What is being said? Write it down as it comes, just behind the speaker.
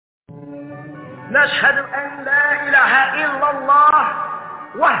نشهد أن لا إله إلا الله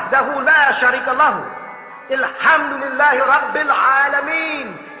وحده لا شريك له الحمد لله رب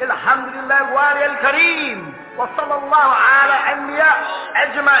العالمين الحمد لله الوالي الكريم وصلى الله على الأنبياء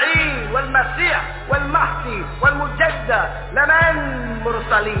أجمعين والمسيح والمهدي والمجدد لمن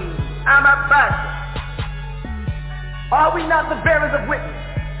مرسلين أما بعد. Are we not the bearers of witness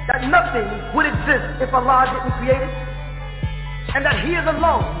that nothing would exist if Allah didn't create it? And that He is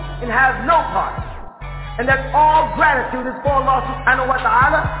alone and has no part? And that all gratitude is for Allah subhanahu wa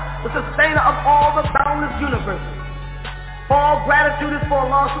ta'ala, the sustainer of all the boundless universes. All gratitude is for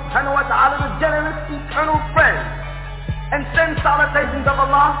Allah subhanahu wa ta'ala, the generous eternal friend. And send salutations of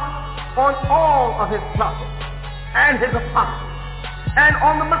Allah on all of His prophets and His apostles, and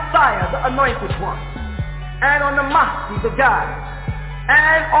on the Messiah, the anointed one, and on the Mahdi, the guide,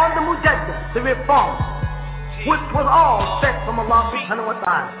 and on the Mujaddid, the reformer, which was all sent from Allah subhanahu wa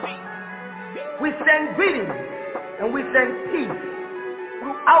ta'ala. We send greetings and we send peace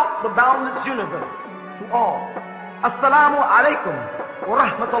throughout the boundless universe to all. Assalamu alaikum wa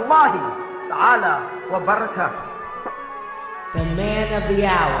rahmatullahi ta'ala wa barakatuh. The man of the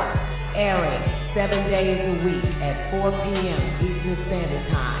hour, airing 7 days a week at 4 p.m. Eastern Standard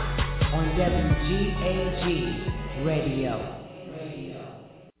Time on WGAG Radio.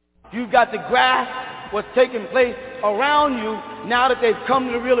 You've got to grasp what's taking place around you now that they've come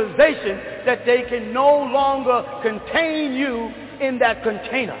to the realization that they can no longer contain you in that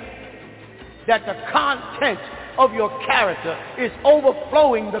container. That the content of your character is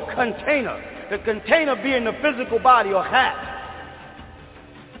overflowing the container. The container being the physical body or hat.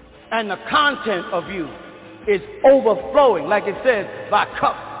 And the content of you is overflowing, like it says, thy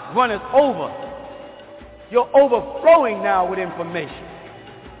cup runneth over. You're overflowing now with information.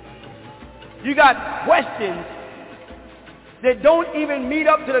 You got questions that don't even meet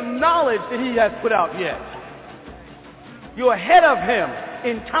up to the knowledge that He has put out yet. You're ahead of Him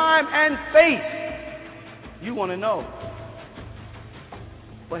in time and faith. You want to know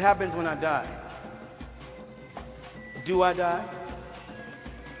what happens when I die. Do I die?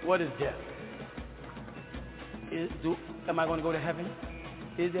 What is death? Am I going to go to heaven?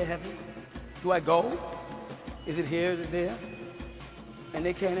 Is there heaven? Do I go? Is it here? Is it there? And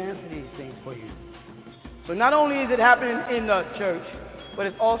they can't answer these things for you. So not only is it happening in the church, but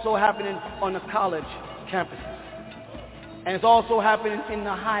it's also happening on the college campuses. And it's also happening in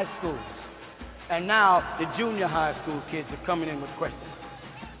the high schools. And now the junior high school kids are coming in with questions.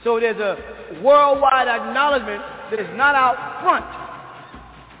 So there's a worldwide acknowledgement that it's not out front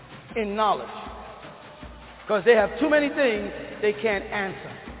in knowledge. Because they have too many things they can't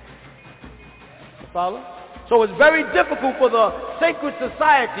answer. You follow? So it's very difficult for the sacred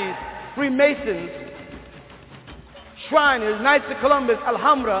societies, Freemasons, Shriners, Knights of Columbus,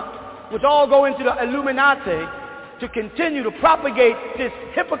 Alhambra, which all go into the Illuminati, to continue to propagate this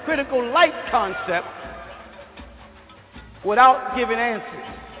hypocritical light concept without giving answers.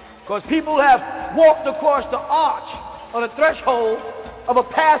 Because people have walked across the arch or the threshold of a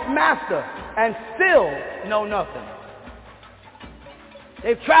past master and still know nothing.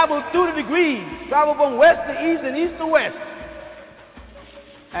 They've traveled through the degrees, traveled from west to east and east to west,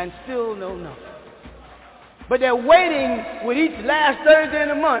 and still know nothing. But they're waiting with each last Thursday in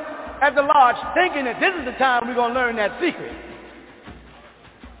the month at the lodge, thinking that this is the time we're going to learn that secret.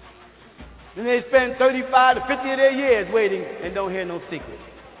 Then they spend 35 to 50 of their years waiting and don't hear no secret,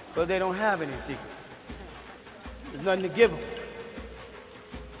 because they don't have any secret. There's nothing to give them.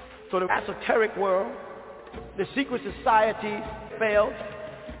 So the esoteric world, the secret society failed.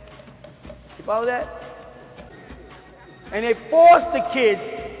 You follow that? And they forced the kids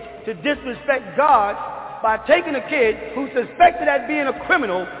to disrespect God by taking a kid who's suspected as being a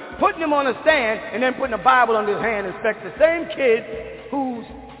criminal, putting him on a stand, and then putting a Bible under his hand and expect the same kid who's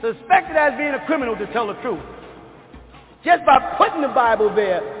suspected as being a criminal to tell the truth. Just by putting the Bible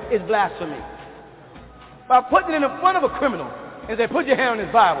there is blasphemy. By putting it in the front of a criminal and say, put your hand on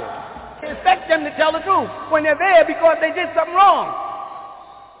his Bible. They expect them to tell the truth when they're there because they did something wrong.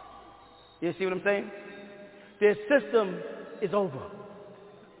 You see what I'm saying? Their system is over.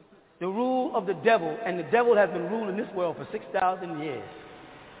 The rule of the devil, and the devil has been ruling this world for 6,000 years.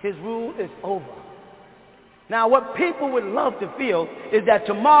 His rule is over. Now what people would love to feel is that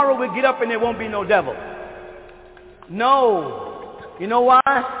tomorrow we get up and there won't be no devil. No. You know why?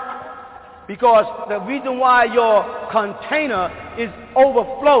 Because the reason why your container is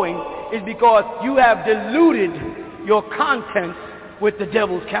overflowing is because you have diluted your contents with the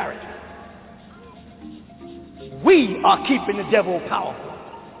devil's character. We are keeping the devil powerful.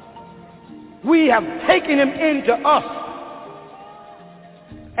 We have taken him into us.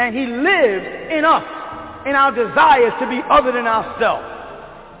 And he lives in us, in our desires to be other than ourselves.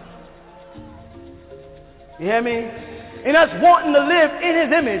 You hear me? In us wanting to live in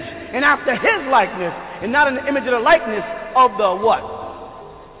his image and after his likeness and not in the image of the likeness of the what?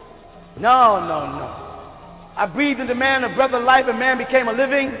 No. I breathed into man a breath of life and man became a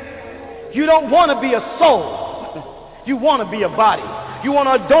living. You don't want to be a soul. You want to be a body. You want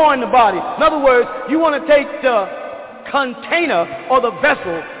to adorn the body. In other words, you want to take the container or the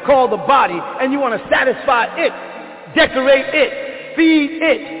vessel called the body and you want to satisfy it, decorate it, feed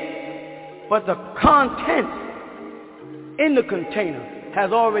it. But the content in the container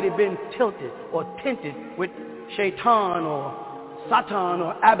has already been tilted or tinted with shaitan or Satan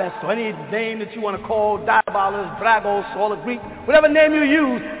or Abbas or any name that you want to call, diabolos, bragos, all the Greek, whatever name you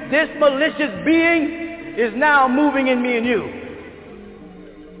use, this malicious being is now moving in me and you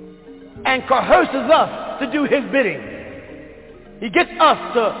and coerces us to do his bidding. He gets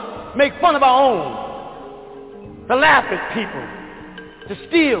us to make fun of our own, to laugh at people, to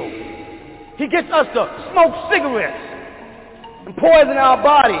steal. He gets us to smoke cigarettes and poison our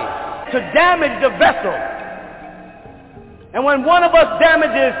body, to damage the vessel. And when one of us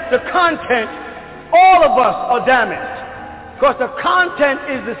damages the content, all of us are damaged. Because the content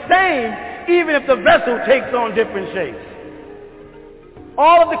is the same even if the vessel takes on different shapes.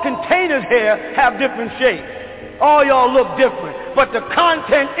 All of the containers here have different shapes. All y'all look different. But the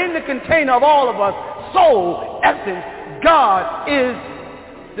content in the container of all of us, soul, essence, God is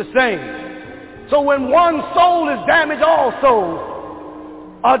the same. So when one soul is damaged, all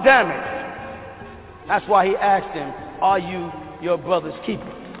souls are damaged. That's why he asked him, are you your brother's keeper?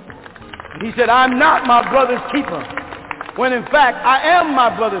 And he said, I'm not my brother's keeper. When in fact, I am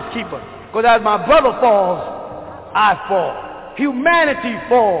my brother's keeper. Because as my brother falls, I fall. Humanity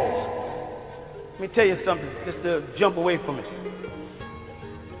falls. Let me tell you something, just to jump away from it.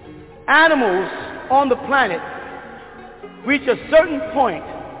 Animals on the planet reach a certain point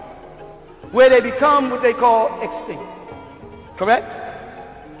where they become what they call extinct. Correct?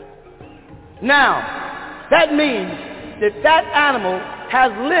 Now, that means that animal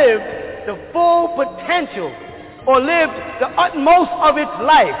has lived the full potential or lived the utmost of its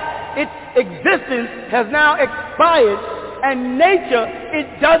life. Its existence has now expired, and nature,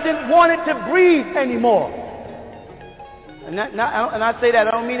 it doesn't want it to breathe anymore. And I say that,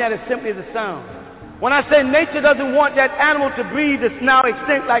 I don't mean that as simply as it sounds. When I say nature doesn't want that animal to breathe that's now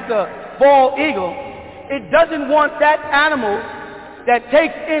extinct like the bald eagle, it doesn't want that animal that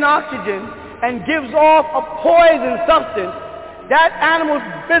takes in oxygen and gives off a poison substance. That animal's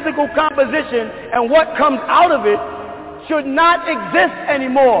physical composition and what comes out of it should not exist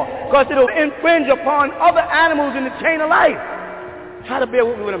anymore because it'll infringe upon other animals in the chain of life. Try to bear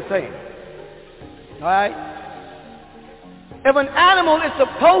with me what I'm saying. All right? If an animal is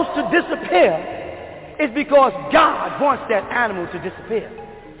supposed to disappear, it's because God wants that animal to disappear.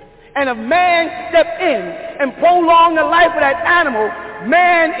 And if man steps in and prolong the life of that animal,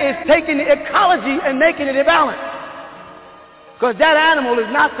 man is taking the ecology and making it imbalanced. Because that animal is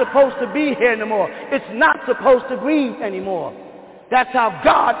not supposed to be here anymore. It's not supposed to breathe anymore. That's how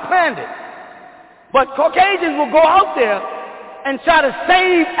God planned it. But Caucasians will go out there and try to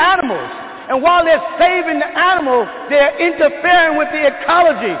save animals. And while they're saving the animal, they're interfering with the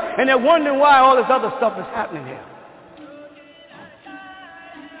ecology. And they're wondering why all this other stuff is happening here.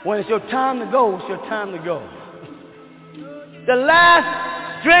 When it's your time to go, it's your time to go. The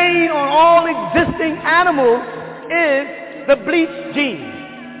last strain on all existing animals is the bleach gene.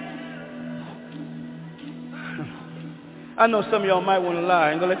 I know some of y'all might want to lie.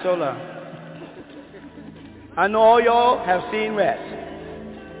 I ain't gonna let y'all lie. I know all y'all have seen rats.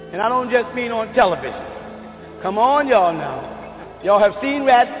 And I don't just mean on television. Come on, y'all now. Y'all have seen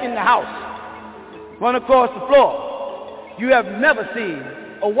rats in the house run across the floor. You have never seen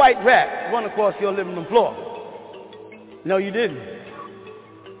a white rat run across your living room floor. No, you didn't.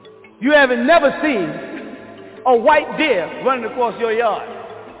 You haven't never seen a white deer running across your yard.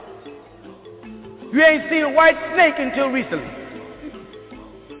 You ain't seen a white snake until recently.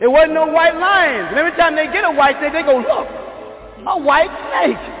 There wasn't no white lions. And every time they get a white snake, they go, look, a white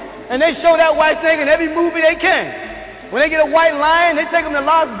snake. And they show that white snake in every movie they can. When they get a white lion, they take them to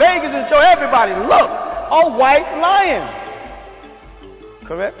Las Vegas and show everybody, look, a white lion.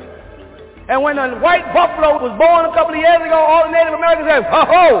 Correct? And when a white buffalo was born a couple of years ago, all the Native Americans said,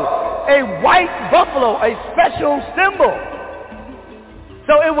 ho-ho, a white buffalo, a special symbol.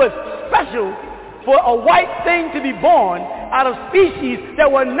 So it was special for a white thing to be born out of species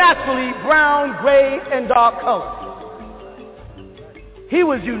that were naturally brown, gray, and dark colored. He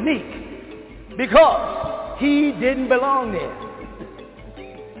was unique because he didn't belong there.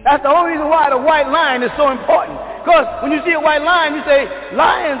 That's the only reason why the white line is so important. Because when you see a white line, you say,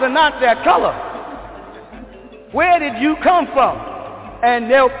 lions are not that color. Where did you come from?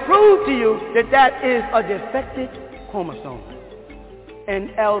 And they'll prove to you that that is a defective chromosome,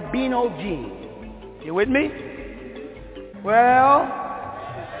 an albino gene. You with me? Well,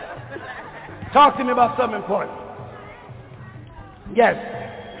 talk to me about something important. Yes.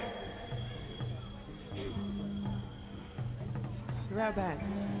 Rabbi,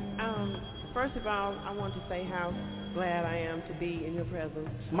 first of all, I want to say how glad I am to be in your presence.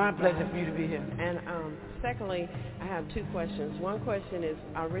 It's my pleasure for you to be here. And secondly, I have two questions. One question is,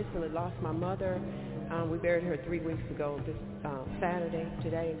 I recently lost my mother. We buried her 3 weeks ago, this Saturday,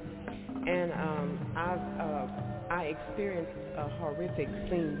 today. And I experienced a horrific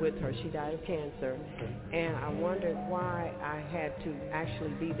scene with her. She died of cancer. And I wondered why I had to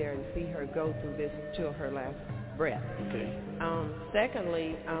actually be there and see her go through this till her last breath. Okay.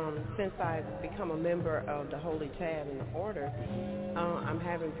 Secondly, since I've become a member of the Holy Tab in the order, I'm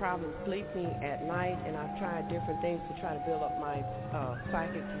having problems sleeping at night, and I've tried different things to try to build up my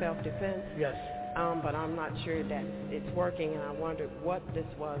psychic self-defense. Yes. But I'm not sure that it's working, and I wondered what this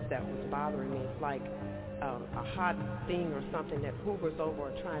was that was bothering me. It's like a hot thing or something that hovers over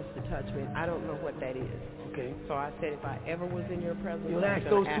or tries to touch me. I don't know what that is. Okay. So I said if I ever was in your presence, You'll I was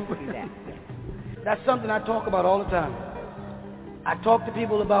going to ask you that. That's something I talk about all the time. I talk to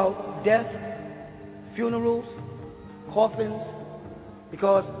people about death, funerals, coffins,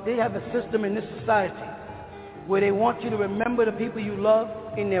 because they have a system in this society where they want you to remember the people you love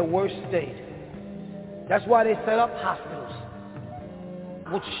in their worst state. That's why they set up hospitals,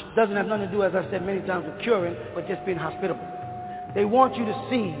 which doesn't have nothing to do, as I said many times, with curing, but just being hospitable. They want you to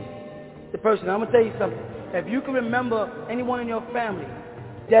see the person. I'm going to tell you something. If you can remember anyone in your family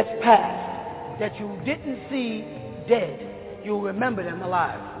that's passed, that you didn't see dead, you'll remember them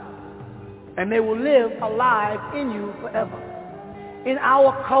alive. And they will live alive in you forever. In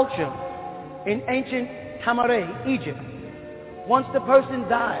our culture, in ancient ATUM-RE, Egypt, once the person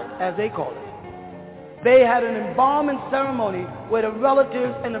died, as they call it, they had an embalming ceremony where the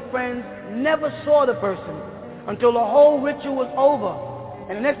relatives and the friends never saw the person until the whole ritual was over.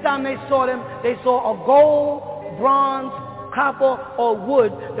 And the next time they saw them, they saw a gold, bronze, copper, or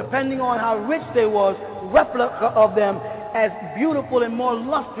wood, depending on how rich they was, replica of them as beautiful and more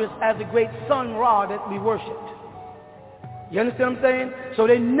lustrous as the great sun Ra that we worshipped. You understand what I'm saying? So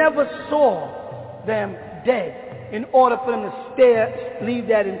they never saw them dead in order for them to leave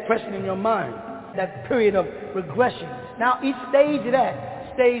that impression in your mind, that period of regression. Now each stage of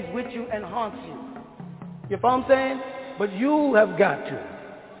that stays with you and haunts you. You follow what I'm saying? But you have got to.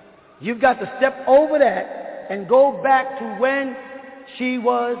 You've got to step over that and go back to when she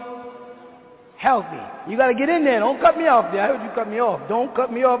was healthy. You got to get in there. Don't cut me off there. I heard you cut me off. Don't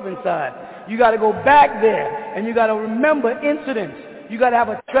cut me off inside. You got to go back there, and you got to remember incidents. You got to have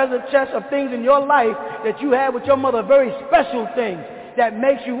a treasure chest of things in your life that you had with your mother, very special things that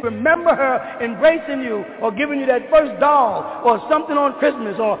makes you remember her embracing you or giving you that first doll or something on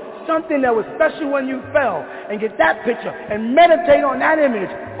Christmas or something that was special when you fell, and get that picture and meditate on that image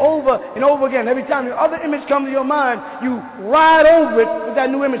over and over again. Every time the other image comes to your mind, you ride over it with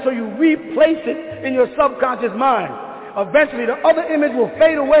that new image, so you replace it in your subconscious mind. Eventually the other image will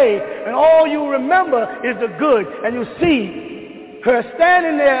fade away, and all you remember is the good, and you see her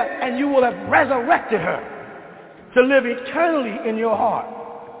standing there, and you will have resurrected her to live eternally in your heart.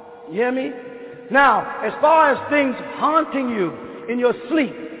 You hear me? Now, as far as things haunting you in your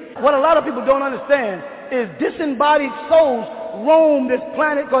sleep, what a lot of people don't understand is disembodied souls roam this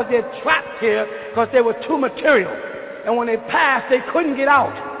planet because they're trapped here because they were too material. And when they passed, they couldn't get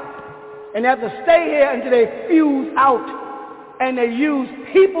out. And they have to stay here until they fuse out. And they use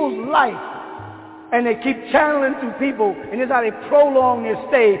people's life. And they keep channeling through people. And this is how they prolong their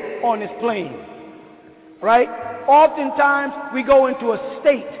stay on this plane. Right? Oftentimes, we go into a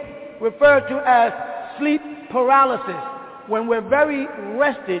state referred to as sleep paralysis, when we're very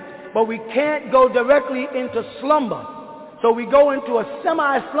rested, but we can't go directly into slumber. So we go into a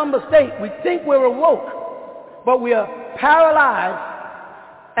semi-slumber state. We think we're awoke, but we are paralyzed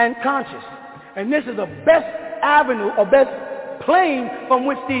and conscious. And this is the best avenue or best plane from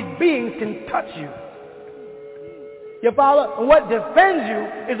which these beings can touch you. You follow? And what defends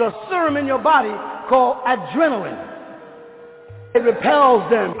you is a serum in your body called adrenaline. It repels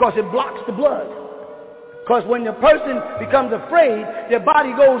them because it blocks the blood. Because when the person becomes afraid, their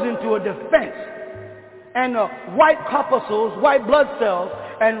body goes into a defense. And the white corpuscles, white blood cells,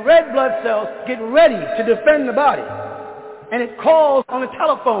 and red blood cells get ready to defend the body. And it calls on the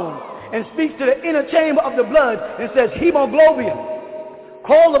telephone and speaks to the inner chamber of the blood and says hemoglobin.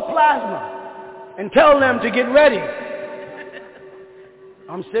 Call the plasma and tell them to get ready.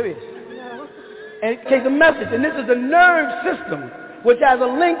 I'm serious. And it takes a message, and this is the nerve system, which has a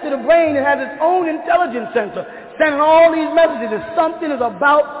link to the brain and has its own intelligence sensor, sending all these messages that something is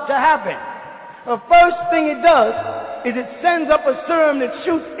about to happen. The first thing it does is it sends up a serum that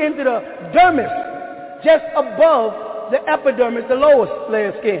shoots into the dermis, just above the epidermis, the lowest layer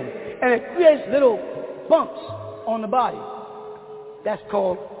of skin, and it creates little bumps on the body. That's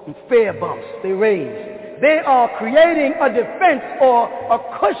called fear bumps. They raise. They are creating a defense or a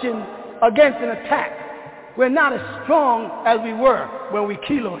cushion against an attack. We're not as strong as we were when we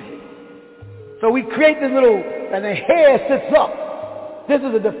keloided. So we create this little, and the hair sits up. This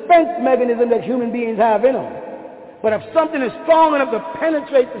is a defense mechanism that human beings have in them. But if something is strong enough to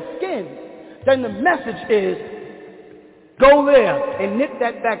penetrate the skin, then the message is, go there and knit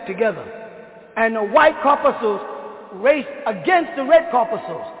that back together. And the white corpuscles race against the red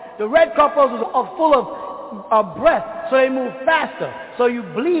corpuscles. The red corpuscles are full of breath, so they move faster. So you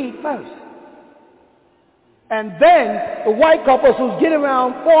bleed first. And then the white corpuscles get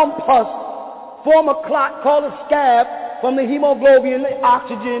around, form pus, form a clot called a scab from the hemoglobin, the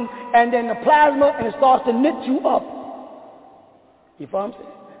oxygen, and then the plasma, and it starts to knit you up. You follow what I'm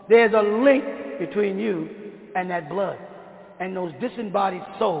saying? There's a link between you and that blood and those disembodied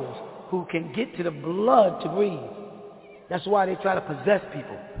souls who can get to the blood to breathe. That's why they try to possess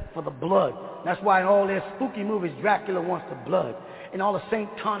people, for the blood. That's why in all their spooky movies, Dracula wants the blood. In all the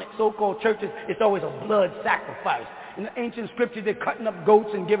Satanic so-called churches, it's always a blood sacrifice. In the ancient scriptures, they're cutting up goats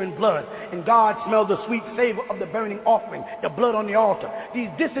and giving blood. And God smells the sweet savor of the burning offering, the blood on the altar. These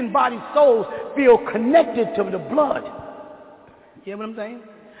disembodied souls feel connected to the blood. You hear what I'm saying?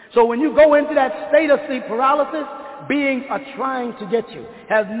 So when you go into that state of sleep paralysis, beings are trying to get you.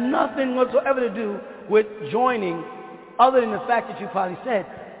 Has nothing whatsoever to do with joining, other than the fact that you probably said,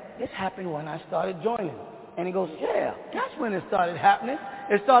 this happened when I started joining. And he goes, yeah, that's when it started happening.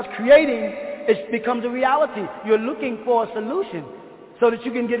 It starts creating, it becomes a reality. You're looking for a solution so that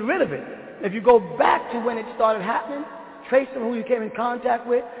you can get rid of it. If you go back to when it started happening, trace of who you came in contact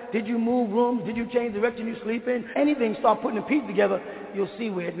with, did you move rooms, did you change the direction you sleep in, anything, start putting the pieces together, you'll see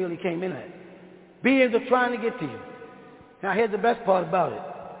where it really came in at. Beings are trying to get to you. Now here's the best part about it.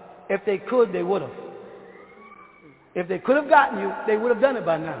 If they could, they would have. If they could have gotten you, they would have done it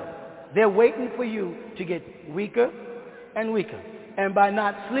by now. They're waiting for you to get weaker and weaker. And by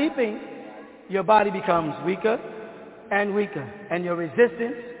not sleeping, your body becomes weaker and weaker. And your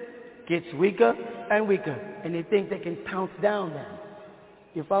resistance gets weaker and weaker. And they think they can pounce down them.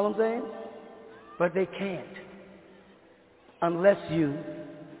 You follow what I'm saying? But they can't. Unless you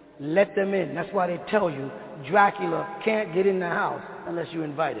let them in. That's why they tell you Dracula can't get in the house unless you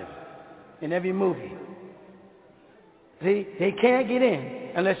invite him. In every movie. See, they can't get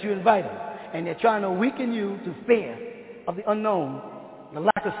in unless you invite them. And they're trying to weaken you to fear of the unknown, the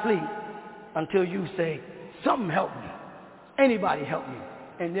lack of sleep, until you say, something help me. Anybody help me.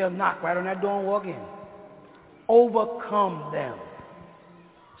 And they'll knock right on that door and walk in. Overcome them.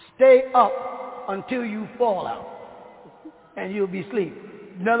 Stay up until you fall out. And you'll be asleep.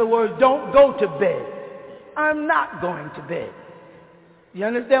 In other words, don't go to bed. I'm not going to bed. You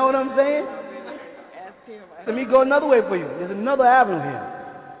understand what I'm saying? Let me go another way for you. There's another avenue here.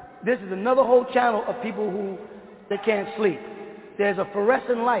 This is another whole channel of people who they can't sleep. There's a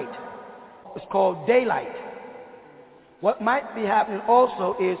fluorescent light. It's called daylight. What might be happening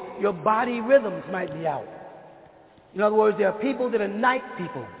also is your body rhythms might be out. In other words, there are people that are night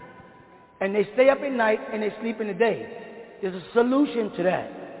people. And they stay up at night and they sleep in the day. There's a solution to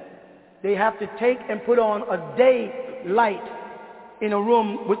that. They have to take and put on a day light in a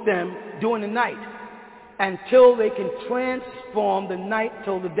room with them during the night until they can transform the night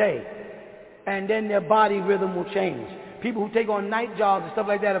till the day. And then their body rhythm will change. People who take on night jobs and stuff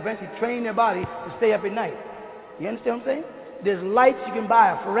like that eventually train their body to stay up at night. You understand what I'm saying? There's lights you can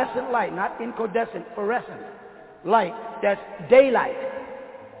buy, a fluorescent light, not incandescent, fluorescent light that's daylight.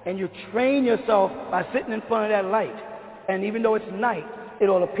 And you train yourself by sitting in front of that light. And even though it's night,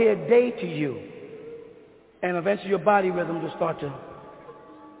 it'll appear day to you. And eventually your body rhythm will start to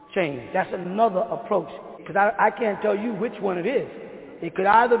change. That's another approach. Because I can't tell you which one it is. It could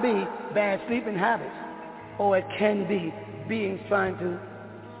either be bad sleeping habits, or it can be beings trying to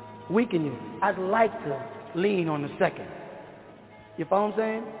weaken you. I'd like to lean on the second. You follow what I'm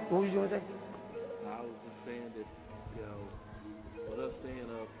saying? What was you going to say? I was just saying that, with us staying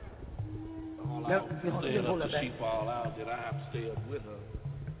up all out, till she fall out, that I have to stay up with her.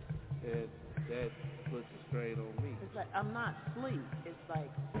 And that puts a strain on me. It's like, I'm not asleep. It's like,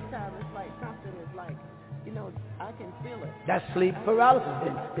 sometimes it's like something is like You know, I can feel it. That's sleep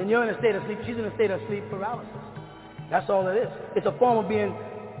paralysis. Then you're in a state of sleep. She's in a state of sleep paralysis. That's all it is. It's a form of being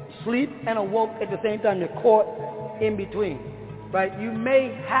asleep and awoke at the same time. You're caught in between. Right? You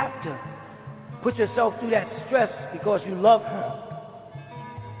may have to put yourself through that stress because you love her.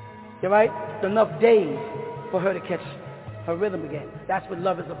 You right? It's enough days for her to catch her rhythm again. That's what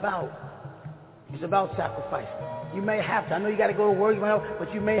love is about. It's about sacrifice. You may have to. I know you got to go to work,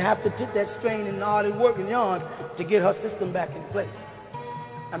 but you may have to take that strain and hard and work and yarn to get her system back in place.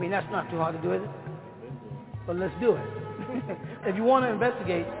 I mean, that's not too hard to do, is it? But let's do it. If you want to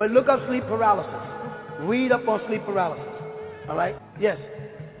investigate, but look up sleep paralysis. Read up on sleep paralysis. All right? Yes.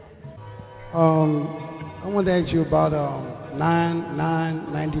 I wanted to ask you about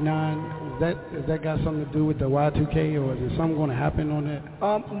 9/9/99. Is that got something to do with the Y2K, or is there something going to happen on that?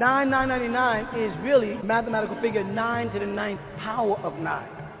 9/9/99 is really a mathematical figure 9 to the 9th power of 9.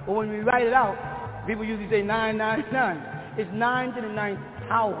 But when we write it out, people usually say 999. It's 9 to the 9th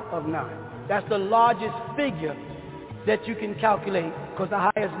power of 9. That's the largest figure that you can calculate because the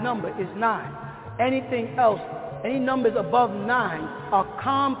highest number is 9. Anything else, any numbers above 9 are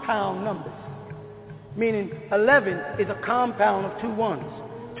compound numbers. Meaning 11 is a compound of 2 ones.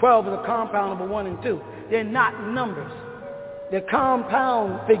 12 is a compound of a 1 and 2. They're not numbers. They're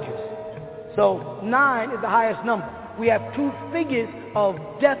compound figures. So 9 is the highest number. We have 2 figures of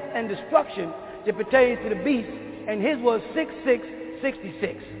death and destruction that pertains to the beast, and his was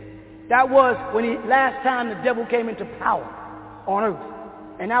 6666. That was when last time the devil came into power on earth.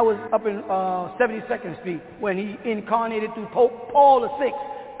 And that was up in 72nd Street when he incarnated through Pope Paul VI,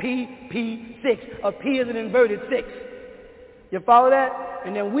 PP6. A P is an inverted 6. You follow that?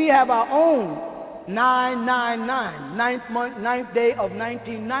 And then we have our own 999, 9th day of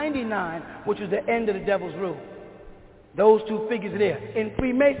 1999, which was the end of the devil's rule. Those 2 figures are there. In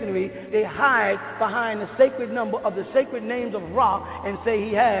Freemasonry, they hide behind the sacred number of the sacred names of Ra and say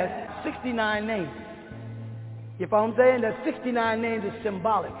he has 69 names. You follow what I'm saying? That 69 names is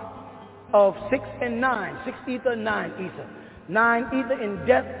symbolic of 6 and 9, 6 ether, 9 ether. 9 ether in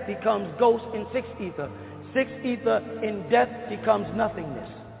death becomes ghost in 6 ether. 6 ether in death becomes nothingness.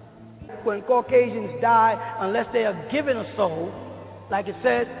 When Caucasians die, unless they are given a soul, like it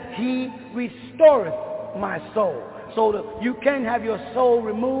says, he restoreth my soul. So that you can have your soul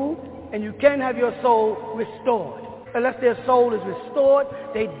removed and you can have your soul restored. Unless their soul is restored,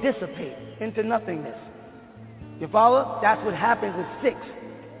 they dissipate into nothingness. You follow? That's what happens with 6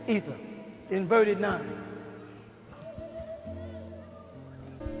 ether, inverted 9.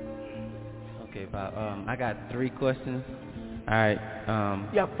 Okay, Bob. I got 3 questions. All right.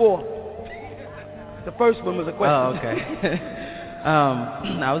 Yeah, 4. The first one was a question. Oh, okay.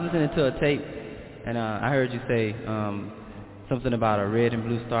 I was listening to a tape, and I heard you say something about a red and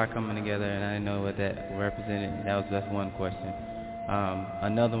blue star coming together, and I didn't know what that represented. That's one question.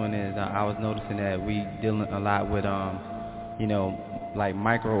 Another one is I was noticing that we dealing a lot with like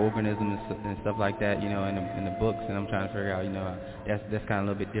microorganisms and stuff like that, in the books, and I'm trying to figure out, that's kind of a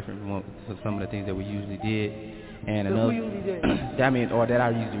little bit different from some of the things that we usually did. And so another, who usually did? or that I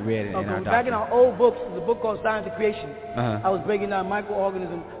usually read in our back doctrine. in our old books, there's a book called Science of Creation. I was breaking down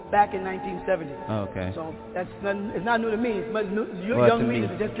microorganisms back in 1970. Okay. So it's not new to me. It's new, young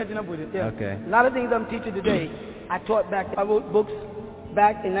readers are just catching up with it. Yeah. Okay. A lot of things I'm teaching today, I taught back. I wrote books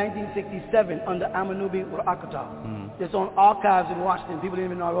back in 1967 under AMUNNUBI RAAKHPTAH. It's on archives in Washington. People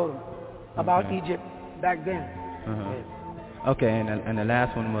didn't even know I wrote them about Egypt back then. Yeah. Okay, and the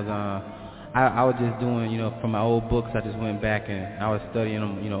last one was I was just doing, from my old books. I just went back and I was studying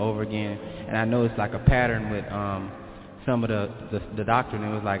them, over again, and I noticed like a pattern with some of the doctrine.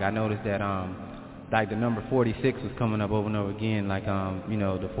 It was like I noticed that like the number 46 was coming up over and over again, like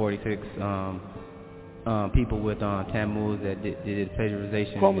the 46 people with Tammuz that did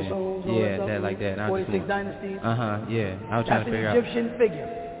plagiarization. Chromosomes. That like that. And 46 dynasties. Yeah. I was trying to figure out. That's an Egyptian figure.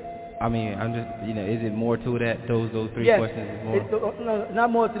 I mean, I'm just, is it more to that? Those 3 yes. questions is more? No,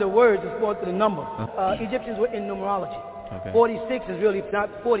 not more to the words, it's more to the number. Egyptians were in numerology. Okay. 46 is really not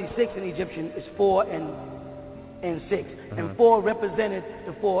 46 in Egyptian, it's 4 and 6. And 4 represented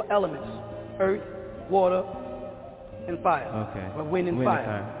the 4 elements, earth, water, and fire. Okay. Or wind and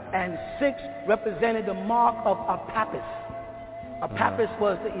fire. And 6 represented the mark of Apapis. Apapis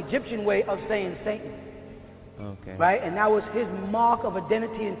was the Egyptian way of saying Satan. Okay. Right? And that was his mark of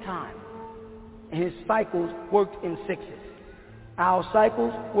identity in time. And his cycles worked in 6s. Our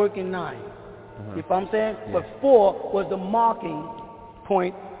cycles work in 9. You know what I'm saying? Yeah. But 4 was the marking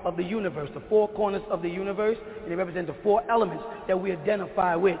point of the universe, the 4 corners of the universe, and they represent the 4 elements that we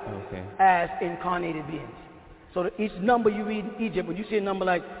identify with as incarnated beings. So each number you read in Egypt, when you see a number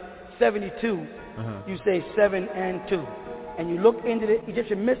like 72, you say 7 and 2. And you look into the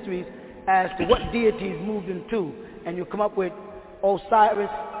Egyptian mysteries as to what deities moved in 2. And you come up with Osiris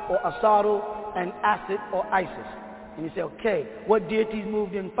or Asatru and Asit or Isis. And you say, okay, what deities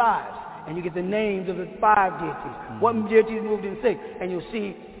moved in 5s? And you get the names of the 5 deities. What deities moved in 6? And you'll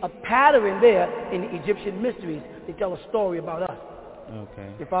see a pattern there in the Egyptian mysteries. They tell a story about us. Okay.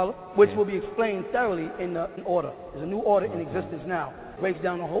 You follow? Which will be explained thoroughly in order. There's a new order in existence now. Breaks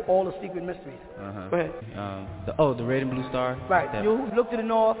down all the secret mysteries. Go ahead. The red and blue star? Right. You look to the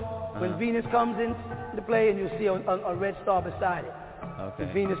north when Venus comes into play, and you'll see a red star beside it. Okay.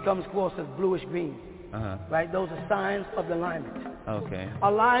 When Venus comes across as bluish green. Right? Those are signs of the alignment. Okay.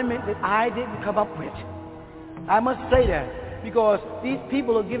 Alignment that I didn't come up with. I must say that because these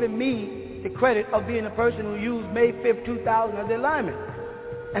people are giving me the credit of being the person who used May 5th, 2000 as the alignment.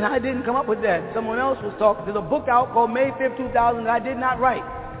 And I didn't come up with that. Someone else was talking. There's a book out called May 5th, 2000 that I did not write.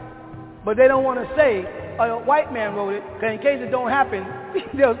 But they don't want to say a white man wrote it, because in case it don't happen,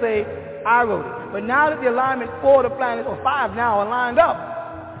 they'll say, I wrote it. But now that the alignment for the planet, or 5 now, are lined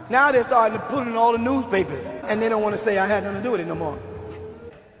up, now they're starting to put it in all the newspapers. And they don't want to say I had nothing to do with it no more.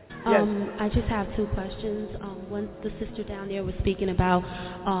 Yes. I just have 2 questions. One, the sister down there was speaking about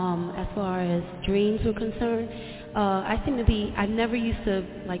as far as dreams were concerned. I never used to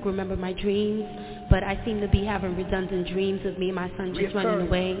remember my dreams, but I seem to be having redundant dreams of me and my son just running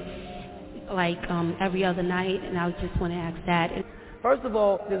away every other night, and I just want to ask that. First of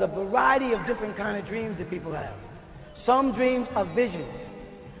all, there's a variety of different kind of dreams that people have. Some dreams are visions,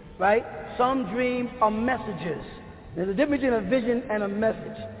 right? Some dreams are messages. There's a difference between a vision and a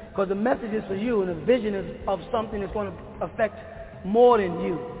message, because the message is for you and the vision is of something that's going to affect more than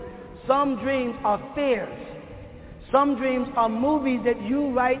you. Some dreams are fears. Some dreams are movies that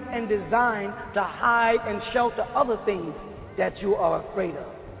you write and design to hide and shelter other things that you are afraid of.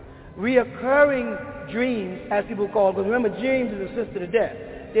 Reoccurring dreams, as people call it, because remember, dreams is a sister to death.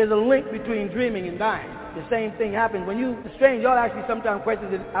 There's a link between dreaming and dying. The same thing happens when you, it's strange, y'all ask me sometimes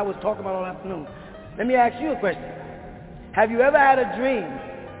questions that I was talking about all afternoon. Let me ask you a question. Have you ever had a dream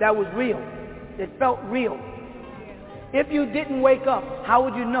that was real, that felt real? If you didn't wake up, how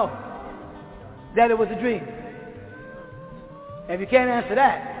would you know that it was a dream? And if you can't answer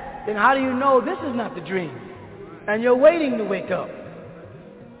that, then how do you know this is not the dream? And you're waiting to wake up.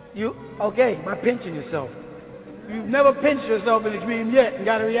 By pinching yourself. You've never pinched yourself in a dream yet and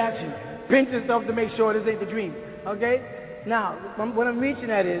got a reaction. Pinch yourself to make sure this ain't the dream. Okay? Now, what I'm reaching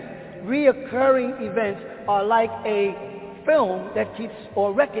at is, reoccurring events are like a film that keeps,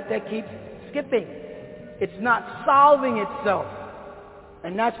 or record that keeps skipping. It's not solving itself.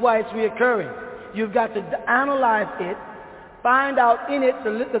 And that's why it's reoccurring. You've got to analyze it, find out in it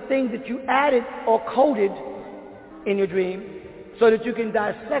the things that you added or coded in your dream so that you can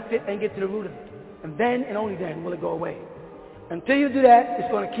dissect it and get to the root of it. And then and only then will it go away. Until you do that, it's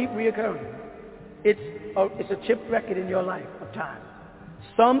going to keep reoccurring. It's a chipped record in your life of time.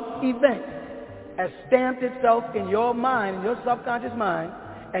 Some event has stamped itself in your mind, in your subconscious mind,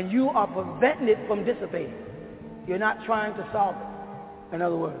 and you are preventing it from dissipating. You're not trying to solve it. In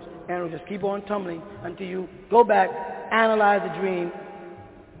other words, and it'll just keep on tumbling until you go back, analyze the dream,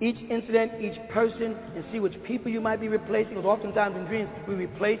 each incident, each person, and see which people you might be replacing. Because oftentimes in dreams, we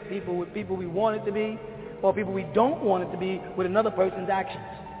replace people with people we want it to be, or people we don't want it to be with another person's actions.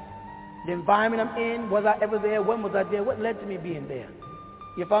 The environment I'm in, was I ever there? When was I there? What led to me being there?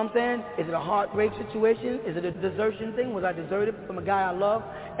 You know what I'm saying? Is it a heartbreak situation? Is it a desertion thing? Was I deserted from a guy I love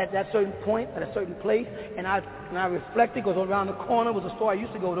at that certain point, at a certain place? And I reflected, because around the corner was a store I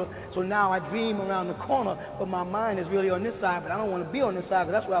used to go to, so now I dream around the corner, but my mind is really on this side, but I don't want to be on this side,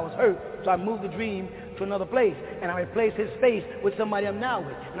 because that's where I was hurt. So I moved the dream to another place, and I replace his face with somebody I'm now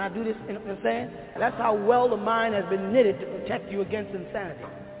with. And I do this, you know what I'm saying? And that's how well the mind has been knitted to protect you against insanity.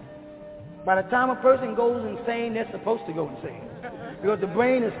 By the time a person goes insane, they're supposed to go insane. Because the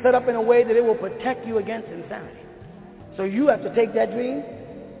brain is set up in a way that it will protect you against insanity. So you have to take that dream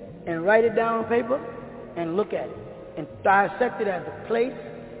and write it down on paper and look at it and dissect it as the place,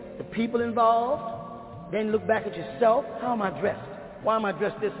 the people involved, then look back at yourself. How am I dressed? Why am I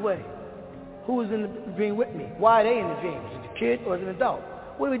dressed this way? Who is in the dream with me? Why are they in the dream? Is it a kid or is it an adult?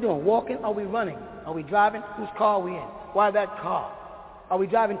 What are we doing? Walking? Are we running? Are we driving? Whose car are we in? Why that car? Are we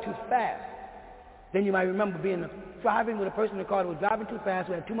driving too fast? Then you might remember driving with a person in the car that was driving too fast,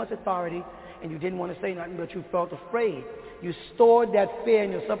 who had too much authority, and you didn't want to say nothing, but you felt afraid. You stored that fear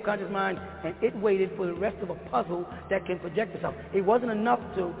in your subconscious mind, and it waited for the rest of a puzzle that can project itself. It wasn't enough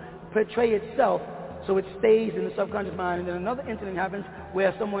to portray itself, so it stays in the subconscious mind. And then another incident happens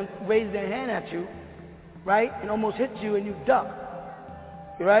where someone raises their hand at you, right, and almost hits you, and you duck.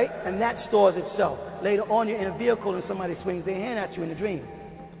 right? And that stores itself. Later on, you're in a vehicle and somebody swings their hand at you in a dream.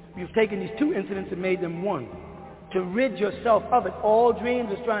 You've taken these two incidents and made them one. To rid yourself of it, all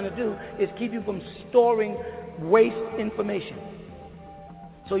dreams is trying to do is keep you from storing waste information.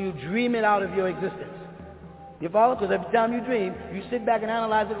 So you dream it out of your existence. You follow? Because every time you dream, you sit back and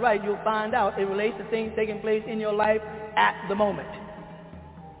analyze it right, you'll find out it relates to things taking place in your life at the moment.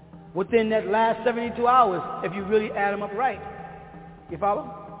 Within that last 72 hours, if you really add them up right. You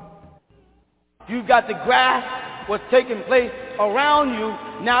follow? You've got to grasp what's taking place around you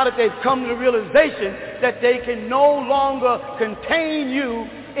now that they've come to the realization that they can no longer contain you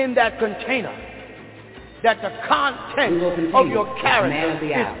in that container. That the content of your character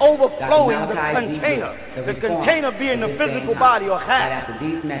is overflowing the container. The container being the physical body or hat.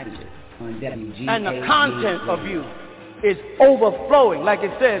 And the content of you is overflowing. Like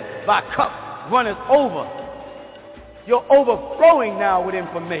it says, thy cup runneth over. You're overflowing now with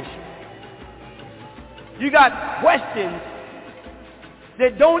information. You got questions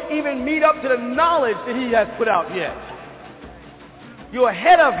that don't even meet up to the knowledge that he has put out yet. You're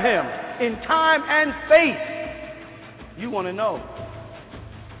ahead of him in time and space. You want to know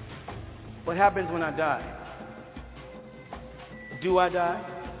what happens when I die. Do I die?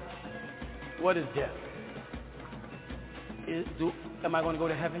 What is death? Am I going to go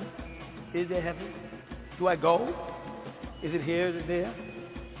to heaven? Is there heaven? Do I go? Is it here? Is it there?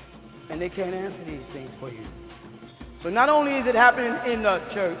 And they can't answer these things for you. So not only is it happening in the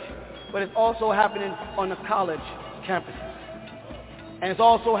church, but it's also happening on the college campuses. And it's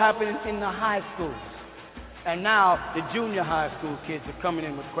also happening in the high schools. And now the junior high school kids are coming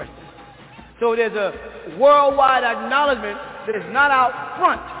in with questions. So there's a worldwide acknowledgement that is not out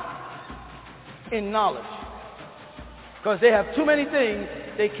front in knowledge. Because they have too many things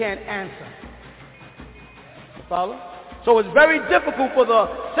they can't answer. You follow? So it's very difficult for the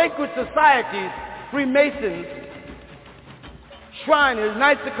sacred societies, Freemasons, Shriners,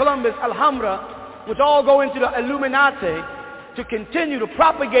 Knights of Columbus, Alhambra, which all go into the Illuminati, to continue to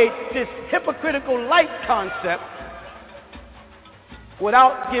propagate this hypocritical light concept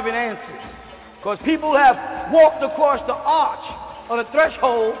without giving answers. Because people have walked across the arch or the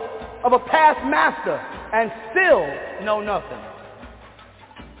threshold of a past master and still know nothing.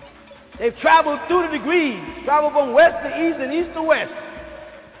 They've traveled through the degrees, traveled from west to east and east to west,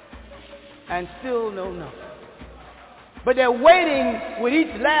 and still know nothing. But they're waiting with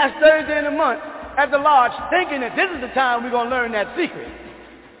each last Thursday in the month at the lodge, thinking that this is the time we're going to learn that secret.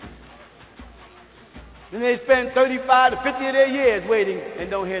 Then they spend 35 to 50 of their years waiting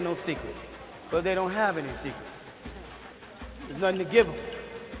and don't hear no secret. Because they don't have any secrets. There's nothing to give them.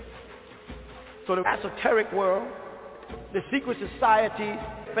 So the esoteric world, the secret society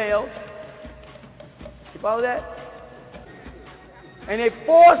failed. You follow that? And they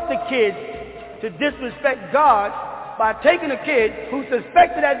forced the kids to disrespect God by taking a kid who's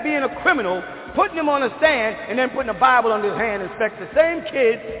suspected as being a criminal, putting him on a stand, and then putting a Bible under his hand and expect the same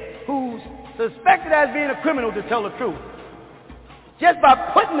kid who's suspected as being a criminal to tell the truth. Just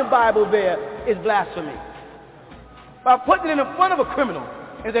by putting the Bible there is blasphemy. By putting it in front of a criminal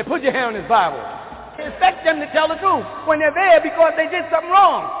and say, put your hand on his Bible. Expect them to tell the truth when they're there because they did something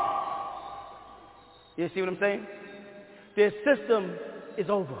wrong. You see what I'm saying? Their system is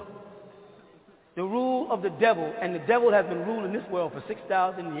over. The rule of the devil, and the devil has been ruling this world for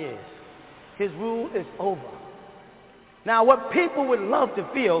 6,000 years. His rule is over. Now what people would love to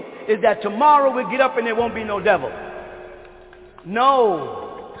feel is that tomorrow we'll get up and there won't be no devil.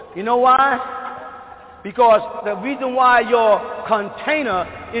 No. You know why? Because the reason why your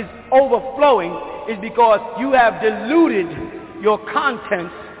container is overflowing is because you have diluted your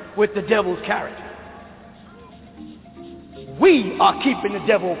contents with the devil's character. We are keeping the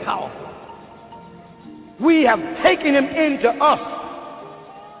devil powerful. We have taken him into us.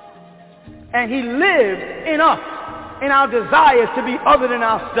 And he lives in us, in our desires to be other than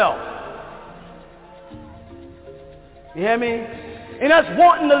ourselves. You hear me? In us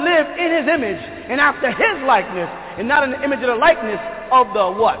wanting to live in his image and after his likeness and not in the image of the likeness of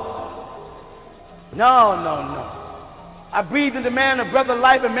the what? No. I breathed into man a breath of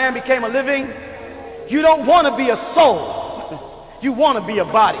life and man became a living. You don't want to be a soul. You want to be a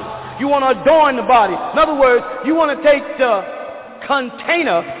body. You want to adorn the body. In other words, you want to take the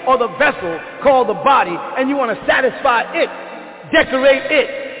container or the vessel called the body and you want to satisfy it, decorate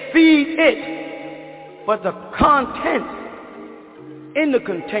it, feed it. But the content in the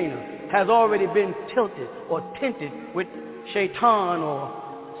container has already been tilted or tinted with shaitan or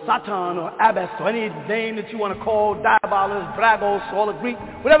Satan or Abbas or any name that you want to call, diabolos, bragos, all the Greek,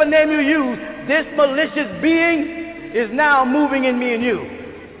 whatever name you use, this malicious being is now moving in me and you.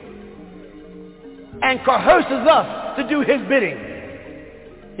 and coerces us to do his bidding.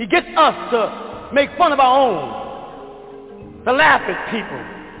 He gets us to make fun of our own, to laugh at people,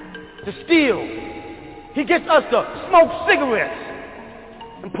 to steal. He gets us to smoke cigarettes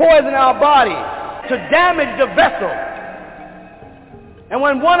and poison our body, to damage the vessel. And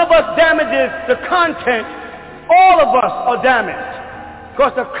when one of us damages the content, all of us are damaged,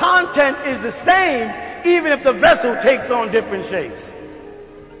 because the content is the same even if the vessel takes on different shapes.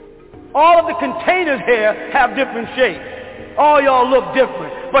 All of the containers here have different shapes. All y'all look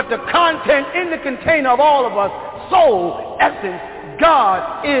different, but the content in the container of all of us, soul, essence,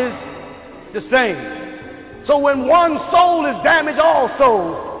 God, is the same. So when one soul is damaged, all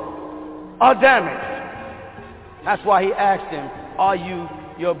souls are damaged. That's why he asked him, are you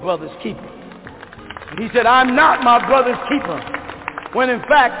your brother's keeper? And he said, I'm not my brother's keeper, when in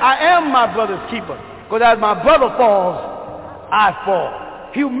fact I am my brother's keeper, because as my brother falls, I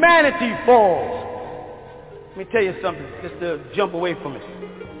fall. Humanity falls. Let me tell you something, just to jump away from it.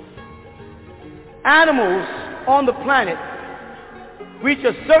 Animals on the planet reach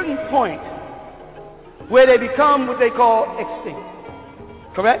a certain point where they become what they call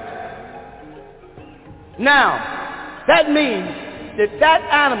extinct. Correct? Now, that means that that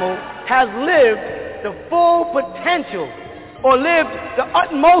animal has lived the full potential or lived the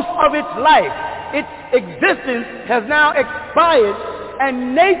utmost of its life. Its existence has now expired,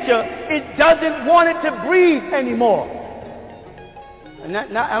 and nature, it doesn't want it to breathe anymore. And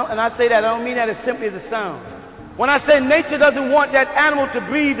I say that, I don't mean that as simply as it sounds. When I say nature doesn't want that animal to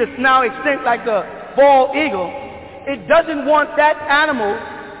breathe that's now extinct like the bald eagle, it doesn't want that animal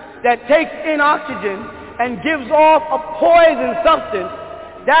that takes in oxygen and gives off a poison substance.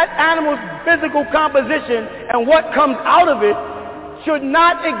 That animal's physical composition and what comes out of it should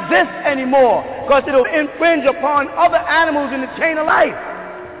not exist anymore, because it'll infringe upon other animals in the chain of life.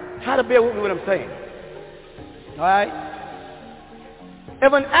 Try to bear with me what I'm saying. All right?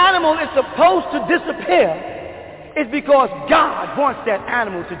 If an animal is supposed to disappear, it's because God wants that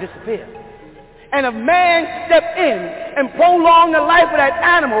animal to disappear. And if man steps in and prolong the life of that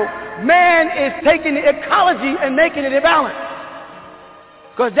animal, man is taking the ecology and making it imbalanced.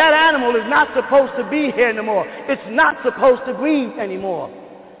 Because that animal is not supposed to be here anymore. It's not supposed to breathe anymore.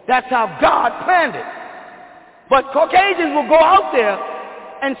 That's how God planned it. But Caucasians will go out there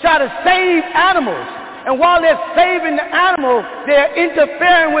and try to save animals. And while they're saving the animal, they're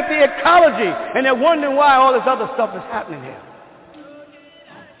interfering with the ecology. And they're wondering why all this other stuff is happening here.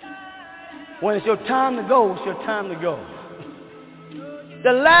 When it's your time to go, it's your time to go.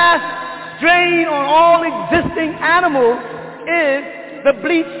 The last strain on all existing animals is the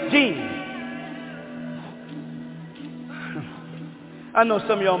bleach gene. I know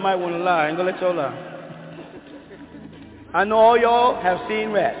some of y'all might want to lie. I ain't gonna let y'all lie. I know all y'all have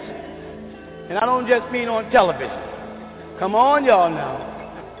seen rats. And I don't just mean on television. Come on, y'all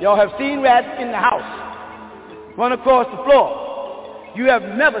now. Y'all have seen rats in the house run across the floor. You have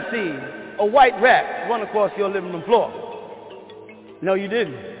never seen a white rat run across your living room floor. No, you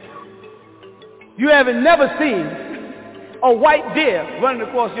didn't. You haven't never seen a white deer running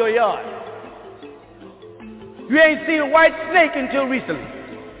across your yard. You ain't seen a white snake until recently.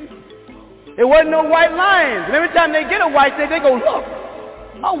 There wasn't no white lions. And every time they get a white snake, they go, look,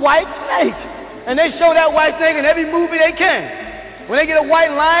 a white snake. And they show that white snake in every movie they can. When they get a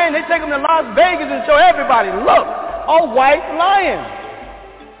white lion, they take them to Las Vegas and show everybody, look, a white lion.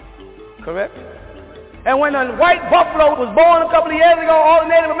 Correct? And when a white buffalo was born a couple of years ago, all the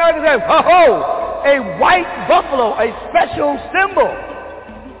Native Americans said, ho-ho, a white buffalo, a special symbol.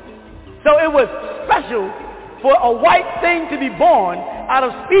 So it was special for a white thing to be born out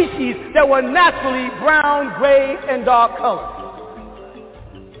of species that were naturally brown, gray, and dark colored.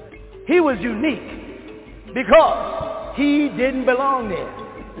 He was unique because he didn't belong there.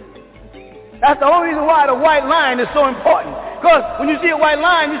 That's the only reason why the white lion is so important. Because when you see a white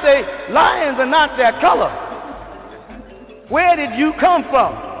lion, you say, lions are not their color. Where did you come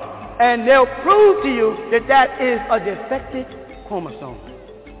from? And they'll prove to you that that is a defective chromosome,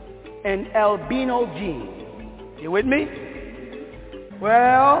 an albino gene. You with me?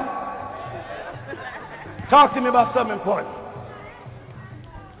 Well, talk to me about something important.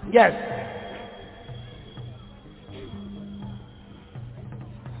 Yes.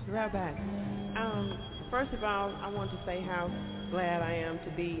 Right back. First of all, I want to say how glad I am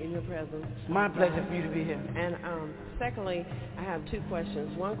to be in your presence. My pleasure for you to be here. And secondly, I have two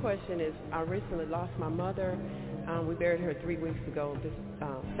questions. One question is, I recently lost my mother. We buried her 3 weeks ago, this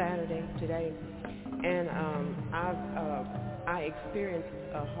Saturday, today. And I've I experienced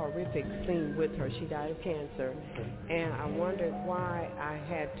a horrific scene with her. She died of cancer, and I wondered why I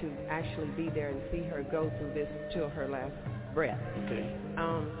had to actually be there and see her go through this till her last breath.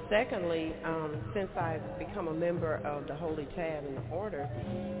 Secondly, since I've become a member of the Holy Tab and the Order,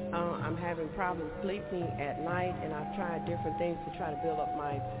 I'm having problems sleeping at night, and I've tried different things to try to build up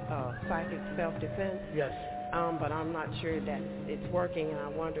my psychic self-defense. Yes. But I'm not sure that it's working, and I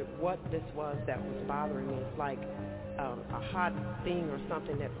wondered what this was that was bothering me. It's like a hot thing or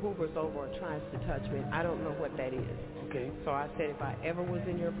something that hovers over or tries to touch me. I don't know what that is. Okay. So I said if I ever was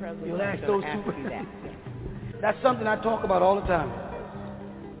in your presence, You'll I'm ask going those to ask two. you that. That's something I talk about all the time.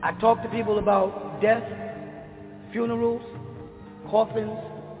 I talk to people about death, funerals, coffins,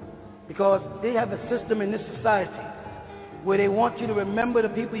 because they have a system in this society where they want you to remember the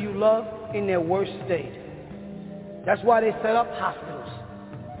people you love in their worst state. That's why they set up hospitals,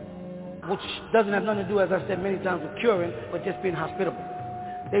 which doesn't have nothing to do, as I said many times, with curing, but just being hospitable.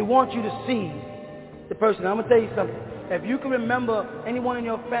 They want you to see the person. I'm going to tell you something. If you can remember anyone in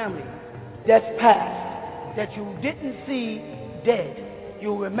your family that's passed, that you didn't see dead,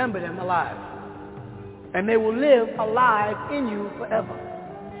 you'll remember them alive. And they will live alive in you forever.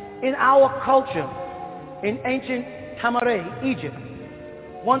 In our culture, in ancient ATUM-RE, Egypt,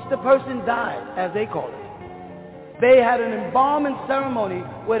 once the person died, as they call it, they had an embalming ceremony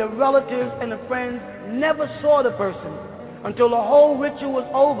where the relatives and the friends never saw the person until the whole ritual was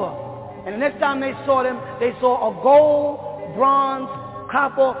over. And the next time they saw them, they saw a gold, bronze,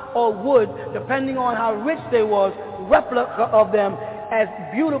 copper, or wood, depending on how rich they was, replica of them as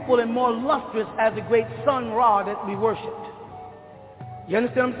beautiful and more lustrous as the great sun Ra that we worshipped. You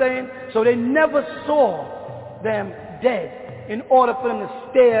understand what I'm saying? So they never saw them dead in order for them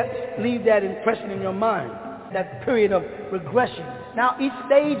to leave that impression in your mind, that period of regression. Now each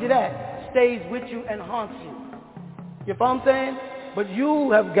stage of that stays with you and haunts you. You follow what I'm saying? But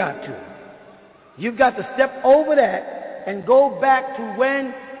you have got to. You've got to step over that and go back to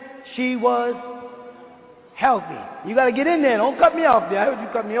when she was healthy. You got to get in there. Don't cut me off there. I heard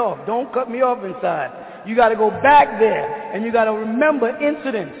you cut me off. Don't cut me off inside. You got to go back there, and you got to remember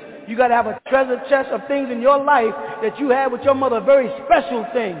incidents. You got to have a treasure chest of things in your life that you had with your mother, very special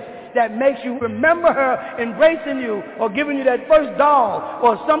things that makes you remember her embracing you or giving you that first doll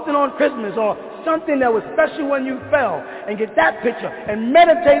or something on Christmas or something that was special when you fell, and get that picture and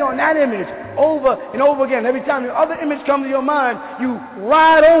meditate on that image over and over again. Every time the other image comes to your mind, you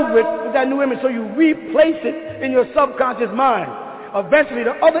ride over it with that new image, so you replace it in your subconscious mind. Eventually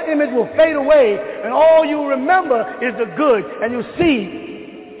the other image will fade away, and all you remember is the good, and you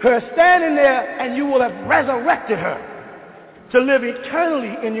see her standing there, and you will have resurrected her to live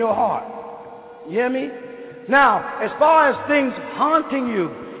eternally in your heart. You hear me? Now, as far as things haunting you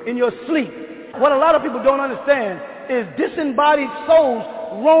in your sleep, what a lot of people don't understand is disembodied souls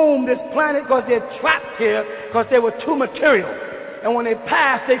roam this planet because they're trapped here because they were too material. And when they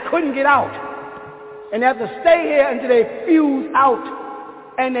passed, they couldn't get out. And they have to stay here until they fuse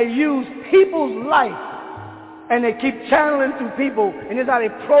out. And they use people's life. And they keep channeling through people. And this is how they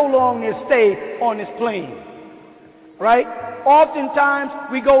prolong their stay on this plane. Right?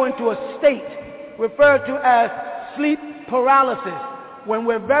 Oftentimes, we go into a state referred to as sleep paralysis, when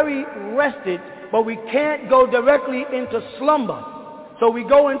we're very rested, but we can't go directly into slumber. So we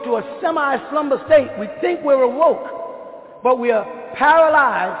go into a semi-slumber state. We think we're awoke, but we are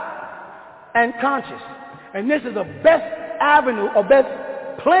paralyzed and conscious. And this is the best avenue or best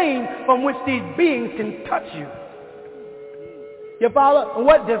plane from which these beings can touch you. You follow? And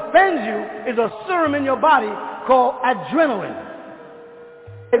what defends you is a serum in your body called adrenaline.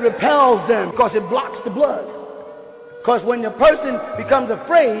 It repels them because it blocks the blood. Because when the person becomes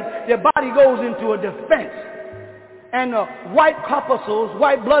afraid, their body goes into a defense. And the white corpuscles,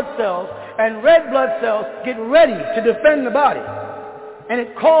 white blood cells, and red blood cells get ready to defend the body. And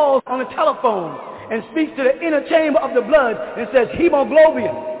it calls on the telephone and speaks to the inner chamber of the blood and says,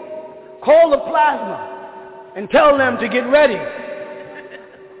 hemoglobin, call the plasma and tell them to get ready.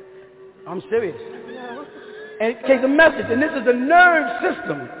 I'm serious. And it takes a message. And this is the nerve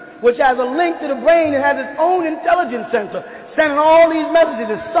system, which has a link to the brain and has its own intelligence center, sending all these messages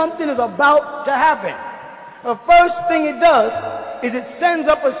that something is about to happen. The first thing it does is it sends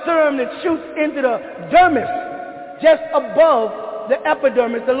up a serum that shoots into the dermis, just above the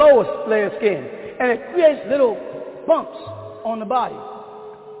epidermis, the lowest layer of skin. And it creates little bumps on the body.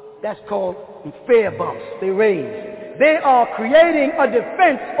 That's called fear bumps. They raise. They are creating a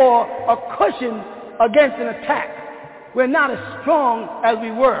defense or a cushion against an attack. We're not as strong as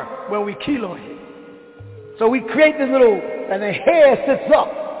we were when we keloided. So we create this little, and the hair sits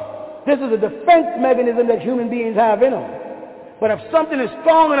up. This is a defense mechanism that human beings have in them. But if something is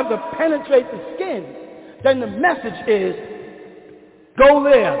strong enough to penetrate the skin, then the message is, go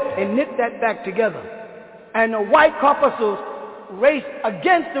there and knit that back together. And the white corpuscles race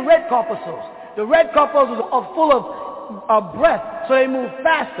against the red corpuscles. The red corpuscles are full of breath, so they move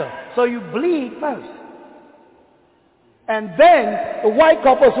faster. So you bleed first. And then the white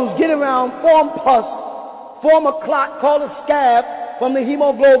corpuscles get around, form pus, form a clot called a scab from the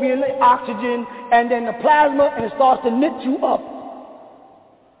hemoglobin, the oxygen, and then the plasma, and it starts to knit you up.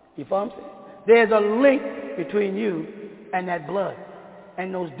 You follow what I'm saying? There's a link between you and that blood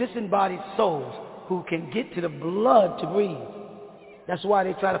and those disembodied souls who can get to the blood to breathe. That's why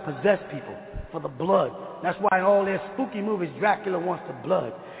they try to possess people, for the blood. That's why in all their spooky movies, Dracula wants the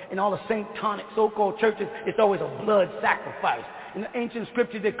blood. In all the Satanic so-called churches, it's always a blood sacrifice. In the ancient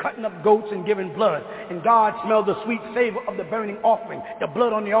scriptures, they're cutting up goats and giving blood. And God smelled the sweet savor of the burning offering, the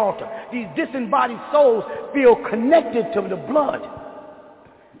blood on the altar. These disembodied souls feel connected to the blood.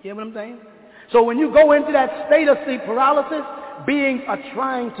 You hear what I'm saying? So when you go into that state of sleep paralysis, beings are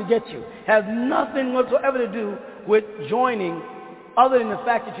trying to get you. Has nothing whatsoever to do with joining, other than the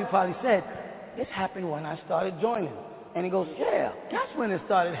fact that you probably said, this happened when I started joining. And he goes, yeah, that's when it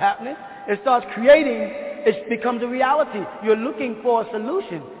started happening. It starts creating, it becomes a reality. You're looking for a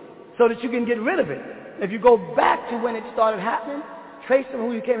solution so that you can get rid of it. If you go back to when it started happening, trace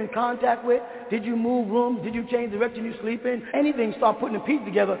who you came in contact with, did you move rooms, did you change the direction you sleep in, anything, start putting the pieces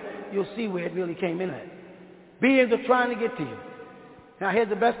together, you'll see where it really came in at. Beings are trying to get to you. Now here's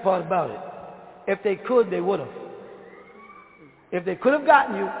the best part about it. If they could, they would have. If they could have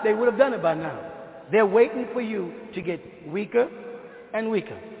gotten you, they would have done it by now. They're waiting for you to get weaker and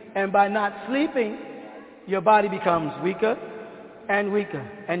weaker. And by not sleeping, your body becomes weaker and weaker.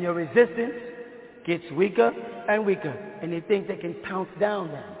 And your resistance gets weaker and weaker. And they think they can pounce down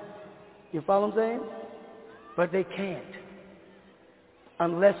them. You follow what I'm saying? But they can't.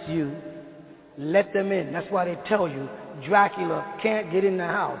 Unless you let them in. That's why they tell you Dracula can't get in the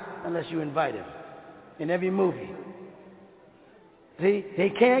house unless you invite him. In every movie. See, they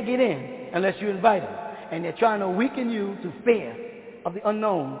can't get in unless you invite them. And they're trying to weaken you through fear of the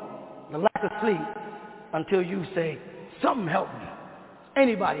unknown, the lack of sleep, until you say, something help me.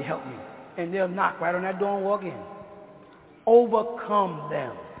 Anybody help me. And they'll knock right on that door and walk in. Overcome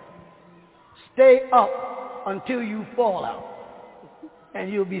them. Stay up until you fall out.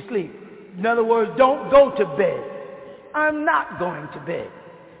 And you'll be asleep. In other words, don't go to bed. I'm not going to bed.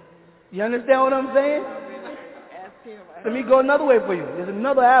 You understand what I'm saying? Let me go another way for you. There's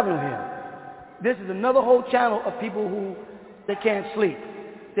another avenue here. This is another whole channel of people who they can't sleep.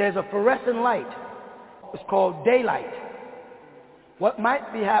 There's a fluorescent light. It's called daylight. What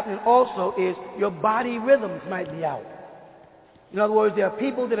might be happening also is your body rhythms might be out. In other words, there are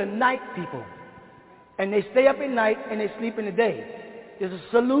people that are night people. And they stay up at night and they sleep in the day. There's a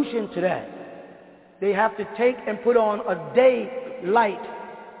solution to that. They have to take and put on a day light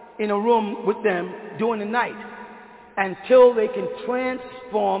in a room with them during the night until they can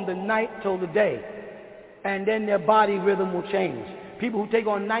transform the night till the day. And then their body rhythm will change. People who take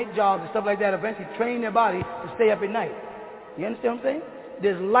on night jobs and stuff like that eventually train their body to stay up at night. You understand what I'm saying?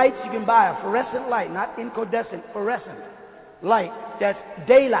 There's lights you can buy, a fluorescent light, not incandescent, fluorescent light. That's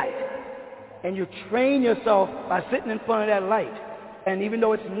daylight. And you train yourself by sitting in front of that light. And even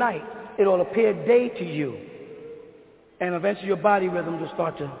though it's night, it'll appear day to you. And eventually your body rhythm will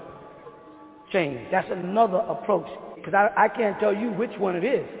start to change. That's another approach. Because I can't tell you which one it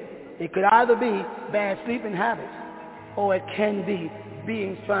is. It could either be bad sleeping habits, or it can be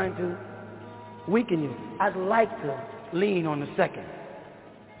beings trying to weaken you. I'd like to lean on the second.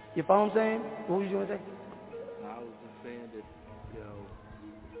 You follow what I'm saying? What was you going to say? I was just saying that,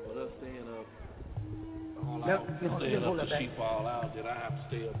 with us staying up, staying up till she fall out, that I have to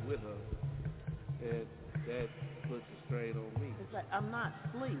stay up with her. And that puts a strain on me. It's like I'm not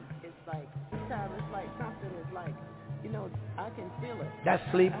asleep. It's like sometimes it's like something is like, I can feel it. That's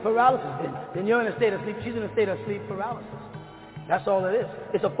sleep paralysis. Then you're in a state of sleep. She's in a state of sleep paralysis. That's all it is.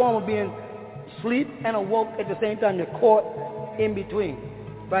 It's a form of being asleep and awoke at the same time. You're caught in between.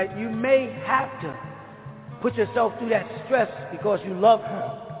 Right? You may have to put yourself through that stress because you love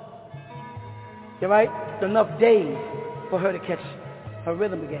her. You right? It's enough days for her to catch her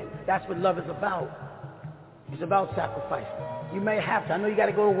rhythm again. That's what love is about. It's about sacrifice. You may have to. I know you got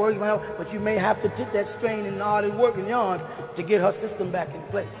to go to work, but you may have to take that strain and all this work and yarn to get her system back in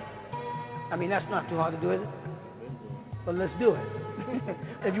place. I mean, that's not too hard to do, is it? But let's do it.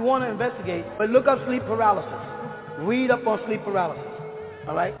 If you want to investigate, but look up sleep paralysis. Read up on sleep paralysis.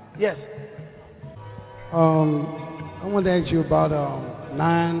 All right? Yes. I wanted to ask you about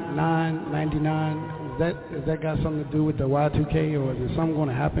 9999. Is that got something to do with the Y2K, or is there something going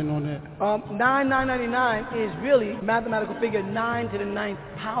to happen on that? 9999 is really mathematical figure 9 to the 9th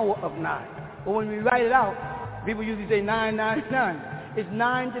power of 9. But when we write it out, people usually say 999. It's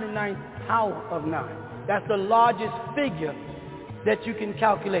 9 to the 9th power of 9. That's the largest figure that you can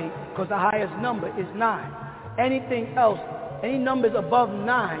calculate, because the highest number is 9. Anything else, any numbers above 9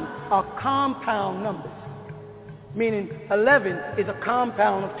 are compound numbers. Meaning 11 is a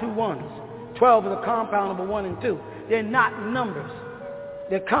compound of 2 ones. 12 is a compound of a 1 and 2. They're not numbers.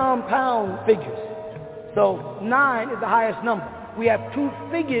 They're compound figures. So 9 is the highest number. We have 2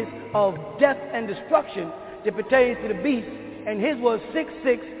 figures of death and destruction that pertains to the beast, and his was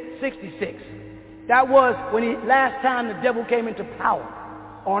 6666. That was when last time the devil came into power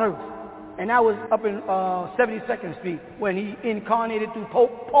on earth. And that was up in 72nd Street when he incarnated through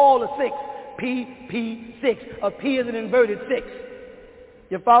Pope Paul VI, PP6. A P is an inverted 6.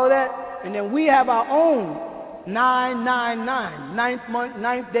 You follow that? And then we have our own 999,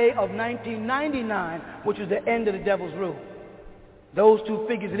 ninth day of 1999, which was the end of the devil's rule. Those 2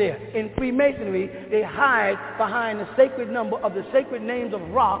 figures are there. In Freemasonry, they hide behind the sacred number of the sacred names of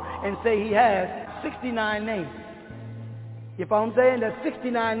Ra and say he has 69 names. You follow what I'm saying? That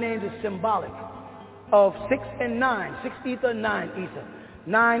 69 names is symbolic of 6 and 9. 6 ether, 9 ether.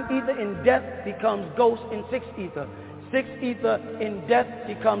 9 ether in death becomes ghost in 6 ether. 6 ether in death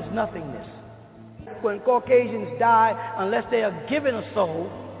becomes nothingness. When Caucasians die, unless they are given a soul,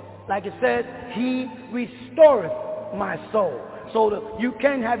 like it says, he restoreth my soul. So that you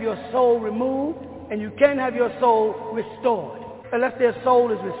can have your soul removed and you can have your soul restored. Unless their soul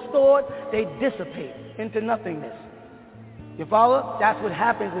is restored, they dissipate into nothingness. You follow? That's what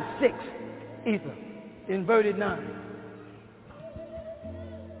happens with 6 ether, inverted 9.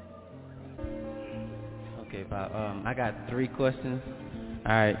 Okay, Bob. I got 3 questions.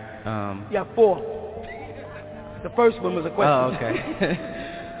 All right. Yeah, 4. The first one was a question. Oh, okay.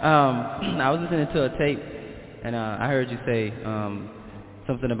 I was listening to a tape, and I heard you say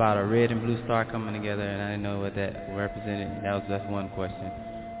something about a red and blue star coming together, and I didn't know what that represented. That's one question.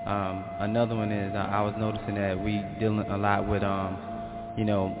 Another one is I was noticing that we dealing a lot with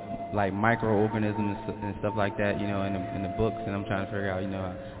like microorganisms and stuff like that, in the books, and I'm trying to figure out,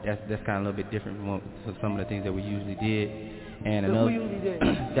 that's kind of a little bit different from some of the things that we usually did. And so another, we usually did.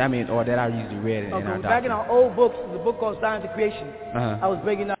 or that I usually read in our back doctrine. in our old books, the book called Science of Creation, I was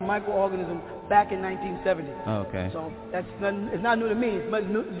breaking down microorganisms back in 1970. Oh, okay. So it's not new to me. It's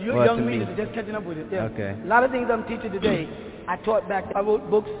new, young readers are just catching up with it. Yeah. Okay. A lot of things I'm teaching today, I taught back. I wrote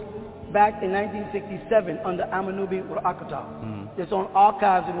books back in 1967 under AMUNNUBI RAAKHPTAH. It's on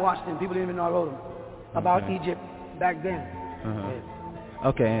archives in Washington. People didn't even know I wrote them about Egypt back then. Yeah.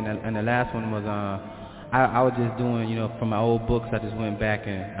 Okay, and the last one was I was just doing, from my old books, I just went back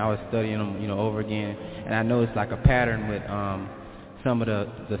and I was studying them, over again, and I noticed like a pattern with some of the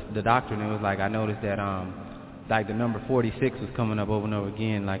doctrine. It was like I noticed that like the number 46 was coming up over and over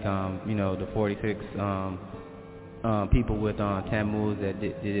again, like the 46 people with Tammuz that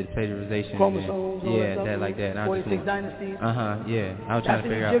did plagiarization. Chromosomes, that like that. And 46 dynasties. Yeah. I was trying to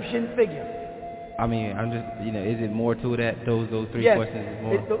figure out. That's an Egyptian figure. I mean, I'm just, is it more to that? Those 3 yes. questions is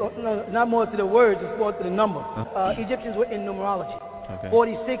more? No, not more to the words, it's more to the number. Egyptians were in numerology. Okay.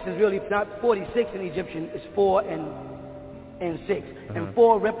 46 is really not 46 in Egyptian, it's 4 and 6. And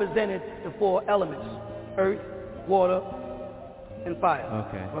 4 represented the 4 elements: earth, water, and fire.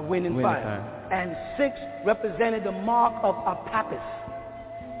 Okay. Or wind and fire. And 6 represented the mark of Apapis.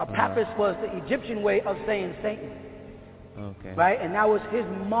 Apapis was the Egyptian way of saying Satan. Okay. Right? And that was his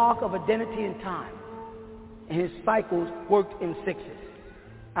mark of identity in time. And his cycles worked in 6s.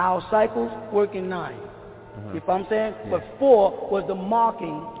 Our cycles work in 9. You know what I'm saying? Yeah. But 4 was the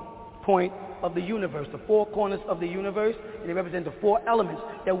marking point of the universe, the 4 corners of the universe, and they represent the 4 elements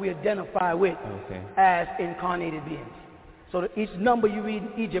that we identify with as incarnated beings. So that each number you read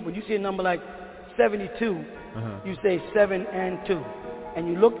in Egypt, when you see a number like 72, you say 7 and 2. And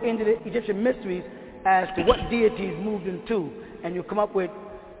you look into the Egyptian mysteries as to what deities moved in 2, and you come up with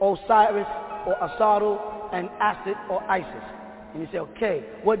Osiris or Asatru and Asit or Isis. And you say, okay,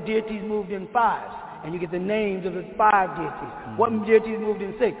 what deities moved in 5s? And you get the names of the 5 deities. What deities moved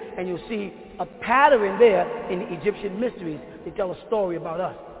in 6? And you'll see a pattern there in the Egyptian mysteries. They tell a story about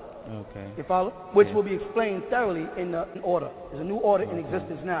us. Okay. You follow? Which will be explained thoroughly in order. There's a new order in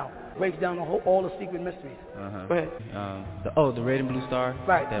existence now. Breaks down all the secret mysteries. Go ahead. The red and blue star?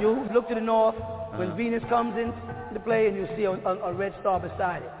 Right. You look to the north when Venus comes into play, and you'll see a red star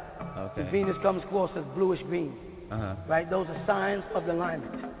beside it. Okay. When Venus comes across as bluish green. Right? Those are signs of the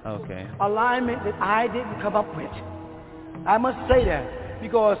alignment. Okay. Alignment that I didn't come up with. I must say that.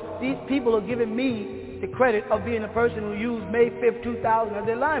 because these people are giving me the credit of being the person who used May 5th, 2000 as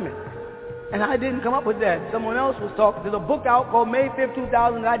the alignment. And I didn't come up with that. Someone else was talking. There's a book out called May 5th,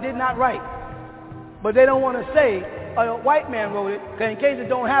 2000 that I did not write. But they don't want to say a white man wrote it, because in case it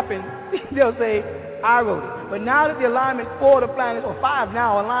don't happen, they'll say, I wrote it. But now that the alignment 4 of the planets, or 5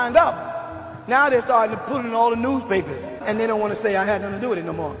 now, are lined up, now they're starting to put it in all the newspapers. And they don't want to say I had nothing to do with it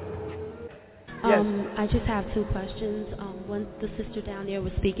no more. Yes. I just have 2 questions. One, the sister down there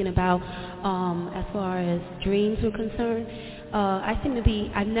was speaking about as far as dreams were concerned.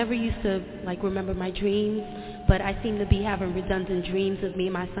 I never used to remember my dreams, but I seem to be having redundant dreams of me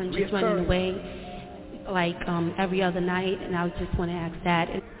and my son just running away every other night, and I just want to ask that.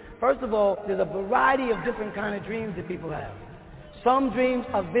 First of all, there's a variety of different kind of dreams that people have. Some dreams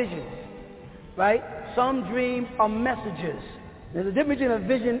are visions, right? Some dreams are messages. There's a difference between a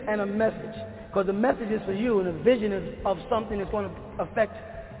vision and a message, because the message is for you and the vision is of something that's going to affect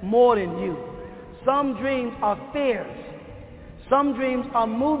more than you. Some dreams are fears. Some dreams are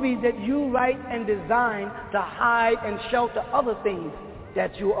movies that you write and design to hide and shelter other things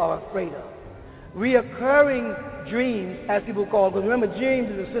that you are afraid of. Reoccurring dreams, as people call it, because remember, dreams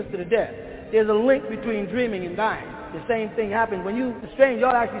is a sister to death. There's a link between dreaming and dying. The same thing happens when you, it's strange,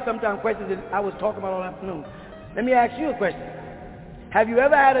 y'all ask me sometimes questions that I was talking about all afternoon. Let me ask you a question. Have you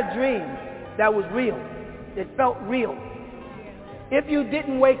ever had a dream that was real? It felt real. If you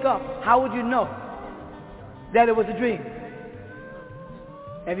didn't wake up, how would you know that it was a dream?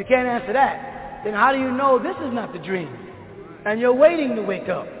 And if you can't answer that, then how do you know this is not the dream? And you're waiting to wake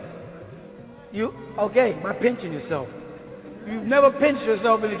up. By pinching yourself. You've never pinched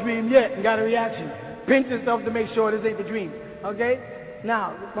yourself in a dream yet and got a reaction. Pinch yourself to make sure this ain't the dream. Okay?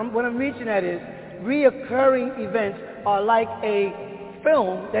 Now, what I'm reaching at is, reoccurring events are like a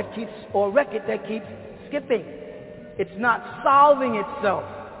film that keeps, or record that keeps skipping. It's not solving itself.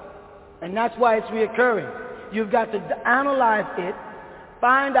 And that's why it's reoccurring. You've got to analyze it,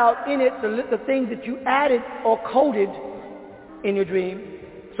 find out in it the things that you added or coded in your dream,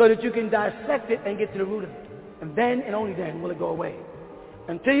 so that you can dissect it and get to the root of it. And then, and only then, will it go away.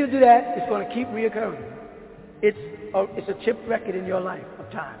 Until you do that, it's going to keep reoccurring. It's a chip record in your life of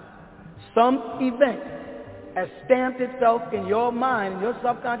time. Some event has stamped itself in your mind, in your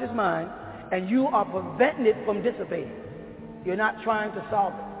subconscious mind, and you are preventing it from dissipating. You're not trying to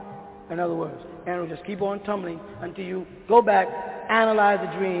solve it. In other words, and it'll just keep on tumbling until you go back, analyze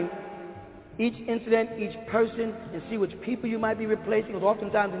the dream, each incident, each person, and see which people you might be replacing. Because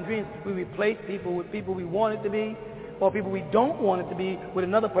oftentimes in dreams, we replace people with people we want it to be, or people we don't want it to be with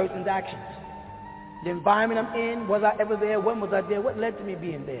another person's actions. The environment I'm in, was I ever there? When was I there? What led to me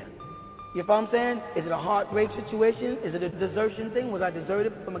being there? You know what I'm saying? Is it a heartbreak situation? Is it a desertion thing? Was I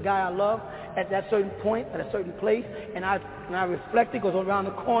deserted from a guy I love at that certain point, at a certain place? And I reflected, because around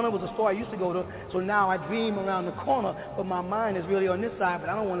the corner was a store I used to go to, so now I dream around the corner, but my mind is really on this side, but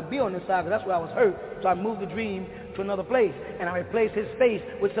I don't want to be on this side, because that's where I was hurt. So I moved the dream to another place, and I replace his face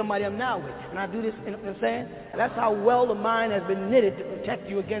with somebody I'm now with. And I do this, you know what I'm saying? That's how well the mind has been knitted to protect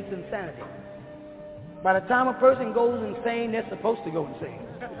you against insanity. By the time a person goes insane, they're supposed to go insane.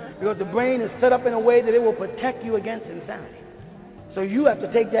 Because the brain is set up in a way that it will protect you against insanity. So you have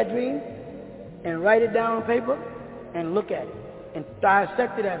to take that dream and write it down on paper and look at it and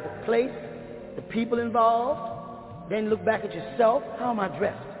dissect it as the place, the people involved, then look back at yourself. How am I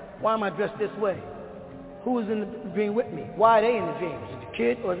dressed? Why am I dressed this way? Who is in the dream with me? Why are they in the dream? Is it a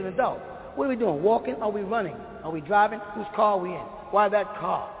kid or is it an adult? What are we doing? Walking? Are we running? Are we driving? Whose car are we in? Why that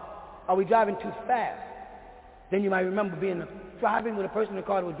car? Are we driving too fast? Then you might remember driving with a person in the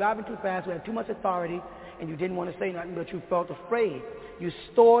car that was driving too fast, who had too much authority, and you didn't want to say nothing, but you felt afraid. You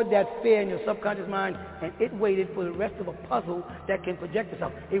stored that fear in your subconscious mind, and it waited for the rest of a puzzle that can project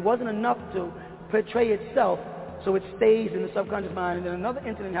itself. It wasn't enough to portray itself, so it stays in the subconscious mind, and then another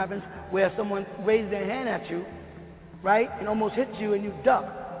incident happens where someone raises their hand at you, right, and almost hits you, and you duck,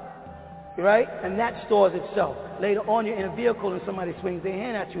 right, and that stores itself. Later on, you're in a vehicle, and somebody swings their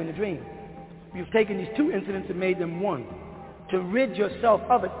hand at you in a dream. You've taken these two incidents and made them one. To rid yourself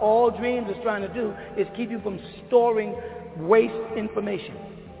of it, all dreams is trying to do is keep you from storing waste information.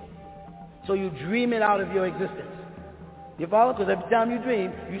 So you dream it out of your existence. You follow? Because every time you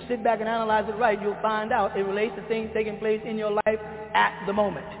dream, you sit back and analyze it right, you'll find out it relates to things taking place in your life at the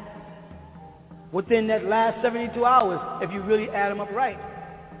moment. Within that last 72 hours, if you really add them up right.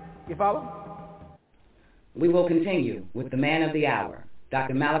 You follow? We will continue with the man of the hour,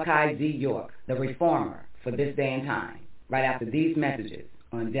 Dr. Malachi Z. York, the reformer for this day and time, right after these messages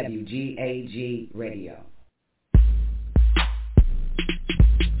on WGAG Radio.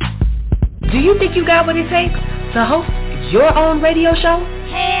 Do you think you got what it takes to host your own radio show?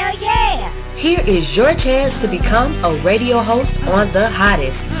 Hell yeah! Here is your chance to become a radio host on the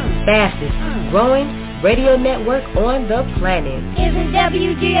hottest, fastest, growing radio network on the planet. Isn't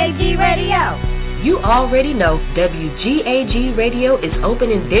WGAG Radio? You already know WGAG Radio is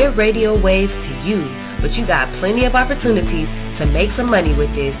opening their radio waves to you, but you got plenty of opportunities to make some money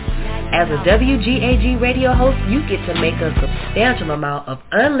with this. As a WGAG radio host, you get to make a substantial amount of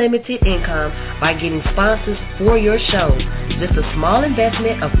unlimited income by getting sponsors for your show. Just a small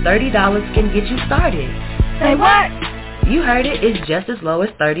investment of $30 can get you started. Say what? You heard it, it's just as low as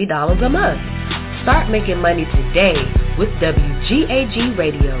 $30 a month. Start making money today with WGAG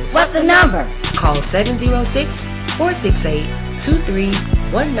Radio. What's the number? Call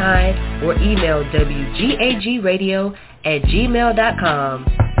 706-468-2319 or email WGAGradio@gmail.com.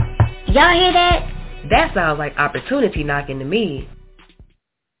 Y'all hear that? That sounds like opportunity knocking to me.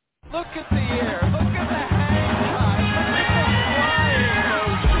 Look at the air. Look at the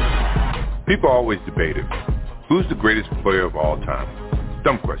hang. People always debate it. Who's the greatest player of all time?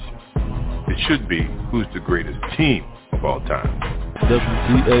 Dumb question. It should be, who's the greatest team of all time?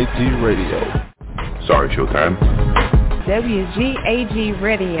 WGAG Radio. Sorry, Showtime. WGAG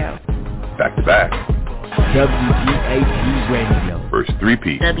Radio. Back to back. WGAG Radio. First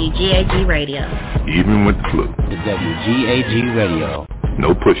three-peat. WGAG Radio. Even with the flu. The WGAG Radio.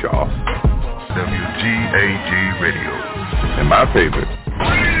 No push-off. WGAG Radio. And my favorite.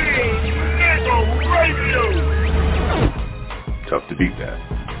 Radio. Tough to beat that.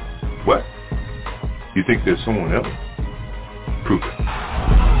 What? You think there's someone else? Prove it.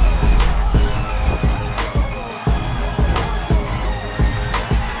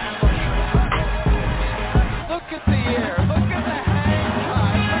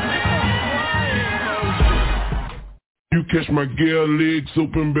 You catch my girl legs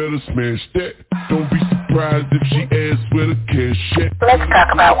open, better smash that. Don't be surprised if she asks where the cash at. Let's talk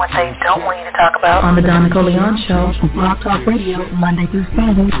about what they don't want you to talk about. On the Donna Corleone Show, Blog Talk Radio, Monday through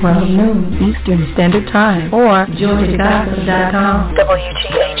Saturday, 12 noon Eastern Standard Time, or GeorgiaGospel.com.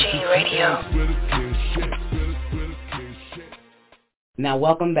 WGAG Radio. Now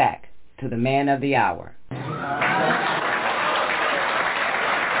welcome back to the Man of the Hour.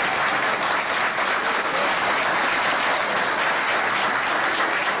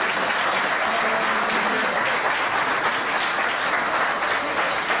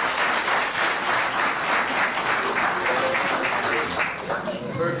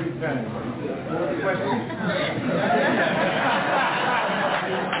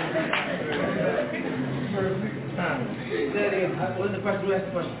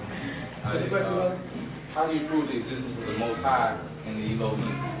 How do you prove the existence of the Most High in the E.O?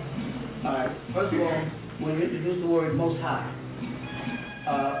 Alright, first of all, when we introduce the word Most High,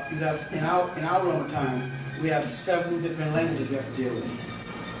 you have, in our Roman time, we have several different languages we have to deal with.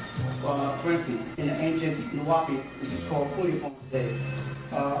 For instance, in the ancient Nuwapi, which is called cuneiform today,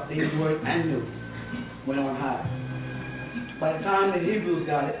 they use the word Anu, when on high. By the time the Hebrews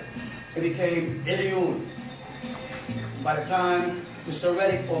got it, it became Elion. By the time the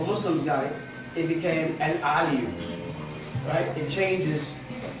Syriac or Muslims got it, it became an Aliyu, right? It changes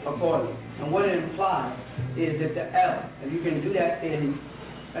accordingly. And what it implies is that the L, and you can do that in,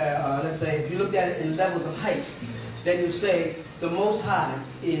 let's say, if you look at it in levels of height, then you say the Most High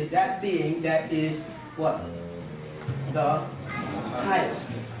is that being that is what? The highest,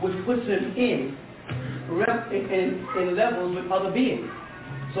 which puts him in levels with other beings.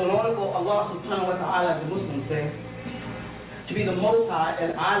 So in order for Allah subhanahu wa ta'ala, as the Muslims say, to be the Most High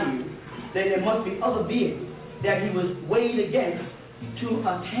and Aliyu, then there must be other beings that he was weighed against to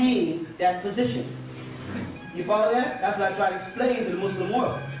attain that position. You follow that? That's what I try to explain to the Muslim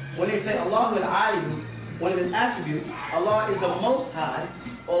world. When they say Allah is Aliyu, one of his attributes, Allah is the Most High,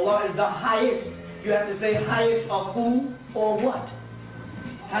 Allah is the highest. You have to say highest of who or what.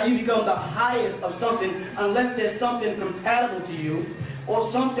 How you become the highest of something unless there's something compatible to you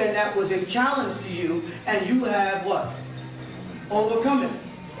or something that was a challenge to you and you have what? Overcome it.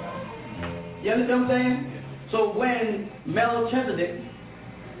 You understand what I'm saying? So when Melchizedek,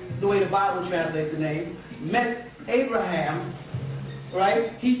 the way the Bible translates the name, met Abraham,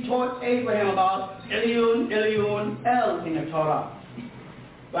 right? He taught Abraham about Elion, El in the Torah.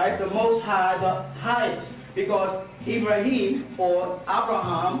 Right? The Most High, the highest. Because Ibrahim or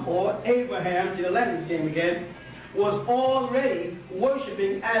Abraham or Abraham, to the Latin name again, was already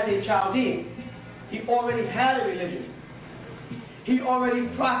worshiping as a Chaldean. He already had a religion. He already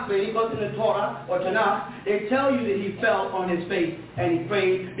prostrated. He goes in the Torah or Tanakh. They tell you that he fell on his face and he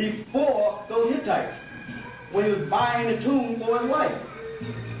prayed before those Hittites when he was buying the tomb for his wife.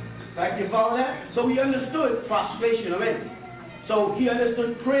 Right? You follow that? So he understood prostration already. So he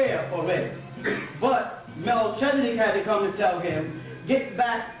understood prayer already. But Melchizedek had to come and tell him, get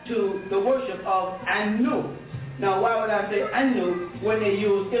back to the worship of Anu. Now, why would I say Anu when they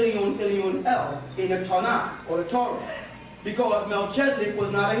use Ilion El in the Tanakh or the Torah? Because Melchizedek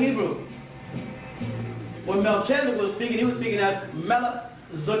was not a Hebrew. When Melchizedek was speaking, he was speaking as Melech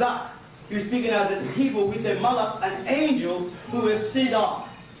Zodak. He was speaking as in Hebrew, we say Malach, an angel who is Sidon,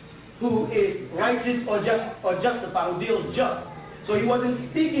 who is righteous or justified, who deals just. So he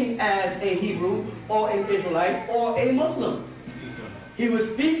wasn't speaking as a Hebrew or an Israelite or a Muslim. He was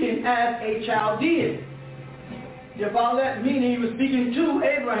speaking as a Chaldean. You follow that? Meaning he was speaking to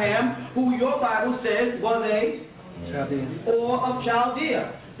Abraham, who your Bible says was a Chaldean or of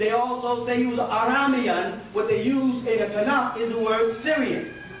Chaldea. They also say he was an Aramean. What they use in the Tanakh is the word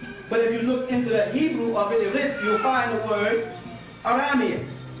Syrian. But if you look into the Hebrew of it, you'll find the word Aramean,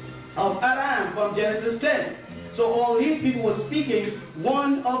 of Aram from Genesis 10. So all these people were speaking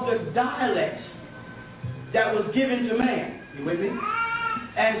one of the dialects that was given to man. You with me?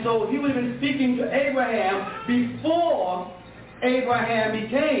 And so he would have been speaking to Abraham before Abraham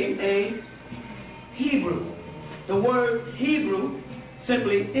became a Hebrew. The word Hebrew,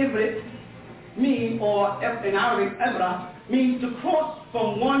 simply Ivrit, or in Arabic, Ebra, means to cross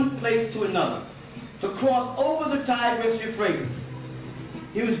from one place to another, to cross over the Tigris Euphrates.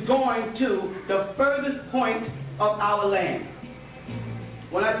 He was going to the furthest point of our land.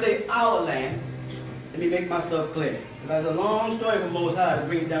 When I say our land, let me make myself clear. That's a long story from Most High to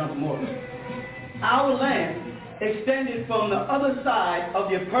bring it down to more. Our land extended from the other side of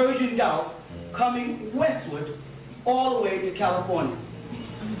the Persian Gulf, coming westward all the way to California.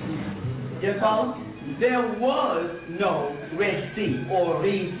 You follow? There was no Red Sea or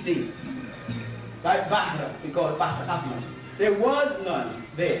Red Sea. Right? Bahra, we call it Bahra Ahmad. There was none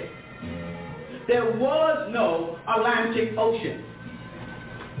there. There was no Atlantic Ocean.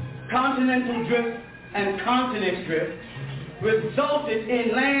 Continental drift and continent drift resulted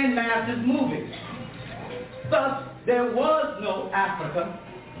in land masses moving. Thus, there was no Africa.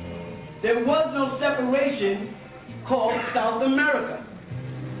 There was no separation called South America.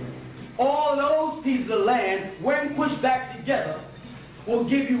 All those pieces of land, when pushed back together, will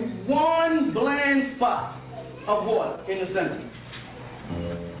give you one bland spot of water in the center.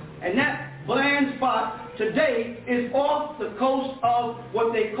 And that bland spot today is off the coast of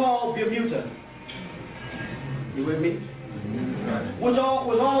what they call Bermuda. You with me? Which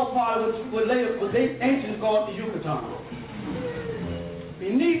was all part of what they ancients called the Yucatan.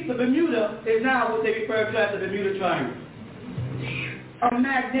 Beneath the Bermuda is now what they refer to as the Bermuda Triangle. A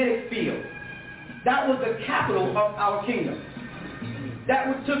magnetic field. That was the capital of our kingdom.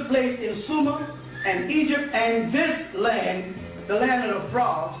 That took place in Sumer and Egypt, and this land, the land of the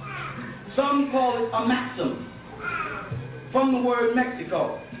frogs, some call it a maxim, from the word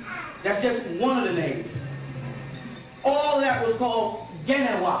Mexico. That's just one of the names. All that was called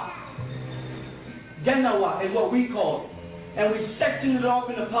Genawa. Genawa is what we call it. And we sectioned it off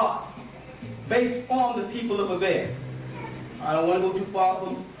in the park based on the people over there. I don't want to go too far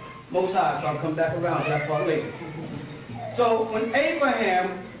from Most High, so I'll come back around to that part later. So when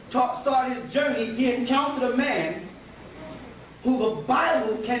Abraham started his journey, he encountered a man who the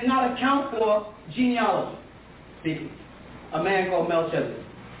Bible cannot account for genealogy speaking. A man called Melchizedek.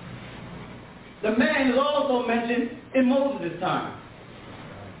 The man is also mentioned in Moses' time.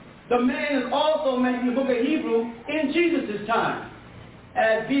 The man is also mentioned in the book of Hebrew in Jesus' time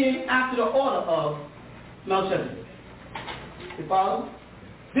as being after the order of Melchizedek. You follow?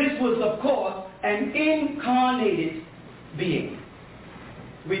 This was, of course, an incarnated being.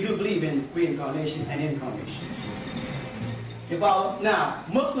 We do believe in reincarnation and incarnation. You follow? Now,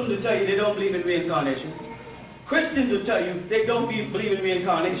 Muslims will tell you they don't believe in reincarnation. Christians will tell you they don't believe in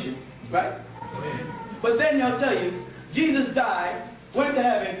reincarnation, right? But then they'll tell you Jesus died, went to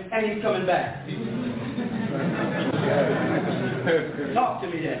heaven, and he's coming back. Talk to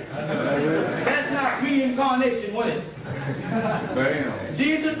me then. That's not reincarnation, what is it?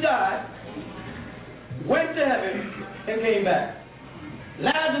 Jesus died, went to heaven, and came back.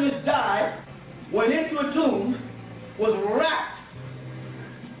 Lazarus died, went into a tomb, was wrapped,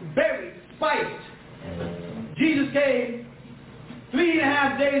 buried, spiked. Jesus came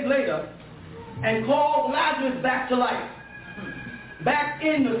 3.5 days later and called Lazarus back to life. Back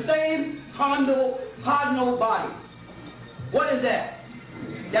in the same cardinal body. What is that?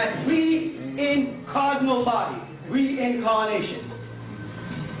 That's reincarnal body. Reincarnation.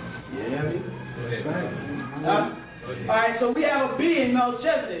 You hear me? Alright, so we have a being,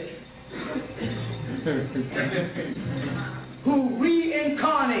 Melchizedek, who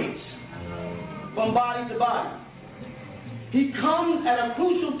reincarnates. from body to body. He comes at a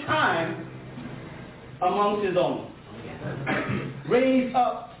crucial time amongst his own. Raised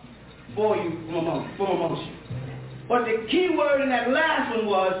up for you from amongst you. But the key word in that last one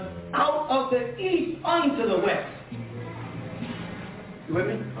was out of the east unto the west. You with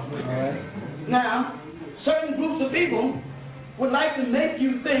me? All right. Now, certain groups of people would like to make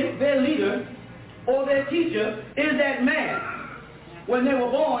you think their leader or their teacher is that man when they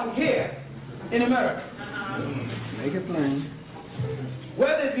were born here in America. Make it plain.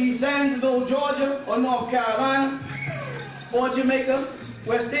 Whether it be San Diego, Georgia, or North Carolina, or Jamaica,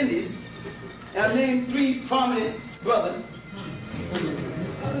 West Indies, and I named 3 prominent brothers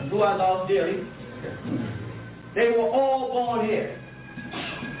who I lost dearly. They were all born here.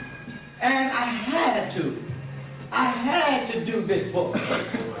 And I had to do this book,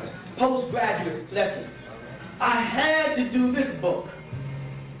 postgraduate lesson. I had to do this book,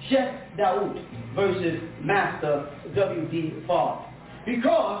 Chef Daoud versus Master W.D. Fard.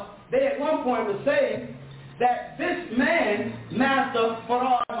 Because they at one point were saying that this man, Master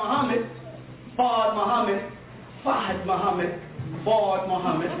Fard Muhammad, Farid Muhammad,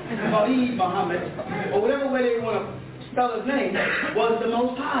 or whatever way they want to spell his name, was the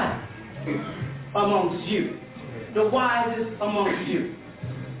most high amongst you, the wisest amongst you.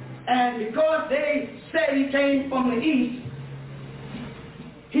 And because they said he came from the east,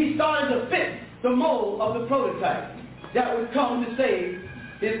 he started to fit the mold of the prototype that would come to save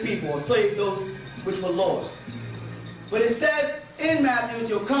his people, or save those which were lost. But it says in Matthew,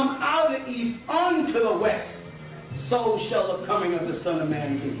 you'll come out of the east unto the west, so shall the coming of the Son of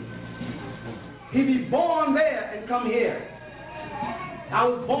Man be. He be born there and come here. I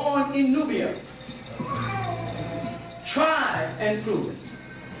was born in Nubia. Tried and proven.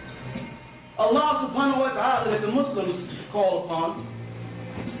 Allah subhanahu wa ta'ala, that the Muslims call upon,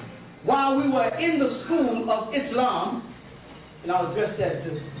 while we were in the school of Islam, and I was just that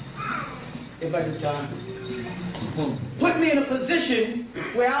too, if I could time, put me in a position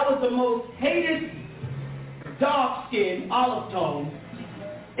where I was the most hated, dark-skinned, olive-toned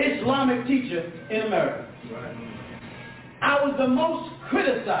Islamic teacher in America. I was the most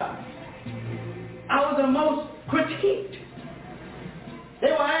criticized. I was the most critiqued.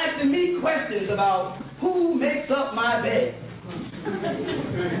 They were asking me questions about who makes up my bed,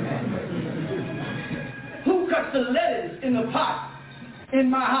 who cuts the lettuce in the pot in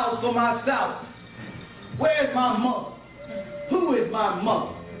my house for my salad, where's my mother, who is my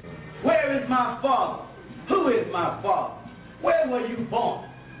mother, where is my father, who is my father, where were you born,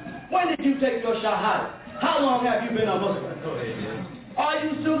 when did you take your shahada, how long have you been a Muslim, are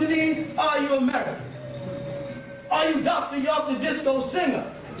you Sudanese, are you American? Are you Dr. York the disco singer?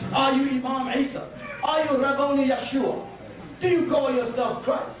 Are you Imam Isa? Are you Rabboni Yeshua? Do you call yourself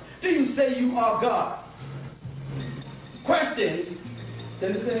Christ? Do you say you are God? Questions,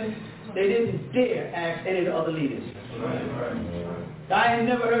 they didn't dare ask any of the other leaders. I ain't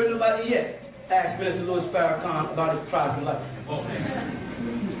never heard nobody yet ask Minister Louis Farrakhan about his private life.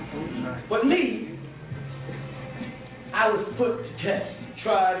 But me, I was put to test,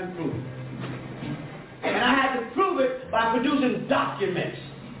 tried and proved. And I had to prove it by producing documents.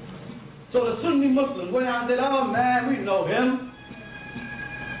 So the Sunni Muslims went out and said, oh man, we know him.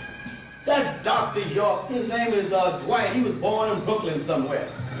 That's Dr. York. His name is Dwight. He was born in Brooklyn somewhere.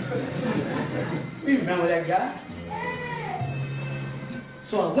 We remember that guy.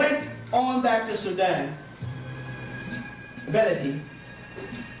 So I went on back to Sudan. Beledi.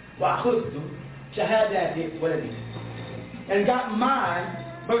 Wahuzdu. Shahadat Waladi. And got my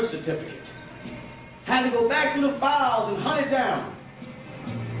birth certificate. Had to go back to the files and hunt it down.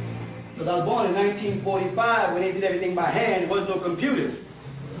 Because I was born in 1945 when they did everything by hand. There was no computers.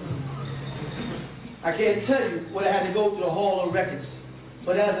 I can't tell you what I had to go through the Hall of Records.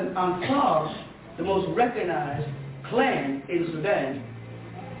 But as an Ansar, the most recognized clan in Sudan,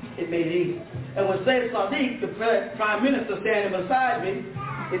 it made it easy. And with Sayyid Sadiq, the Prime Minister, standing beside me,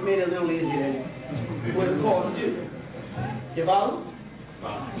 it made it a little easier than what it cost you. You follow?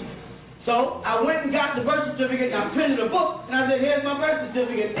 So I went and got the birth certificate and I printed a book and I said, here's my birth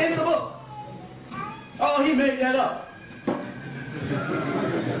certificate in the book. Oh, he made that up.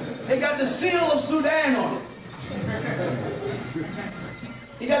 They got the seal of Sudan on it.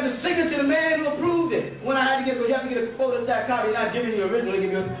 He got the signature of the man who approved it. When I had to you have to get a photostat copy, not giving you the original, they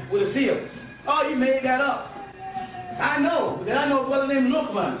give you with a seal. Oh, you made that up. I know. Then I know a brother named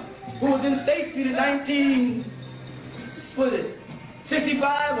Lukman, who was in State Street in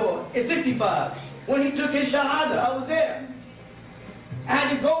 65 or 65, when he took his shahada. I was there. I had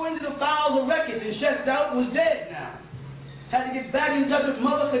to go into the files of records, and Sheikh Daoud was dead now. had to get back in touch with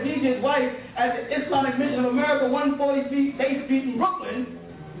Mother Khadija, his wife, at the Islamic Mission of America, 140 State Street in Brooklyn,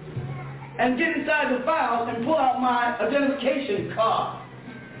 and get inside the file and pull out my identification card.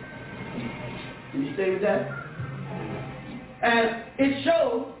 Can you stay with that? And it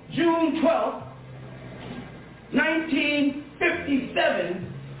showed June 12th,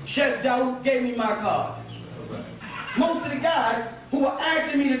 1957, Sheikh Dawood gave me my card. Most of the guys who were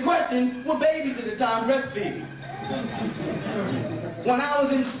asking me the question were babies at the time, breastfeeding. When I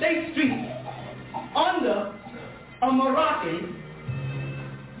was in State Street, under a Moroccan,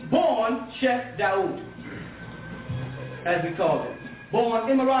 born Sheikh Dawood, as we call it, born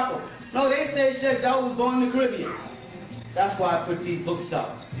in Morocco. No, they say Sheikh Dawood was born in the Caribbean. That's why I put these books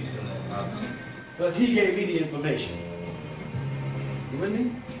up. Because he gave me the information. You with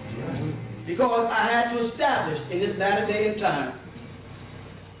me? Because I had to establish in this latter day and time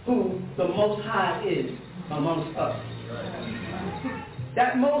who the Most High is amongst us.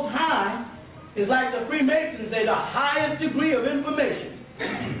 That Most High is like the Freemasons say, the highest degree of information.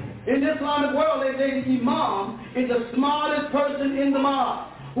 In the Islamic world, they say the Imam is the smartest person in the mosque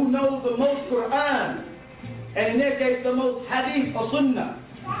who knows the most Quran, and in their case, the most Hadith or Sunnah,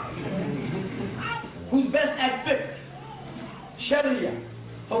 who's best at fiqh, Sharia, a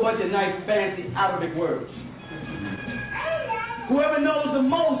whole bunch of nice, fancy Arabic words. Whoever knows the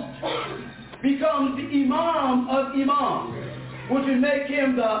most becomes the Imam of Imams, which would make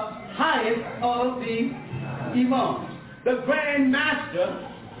him the highest of the Imams. The Grand Master,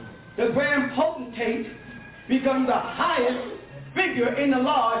 the Grand Potentate, becomes the highest figure in the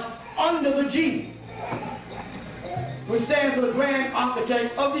lodge under the G, which stands for the Grand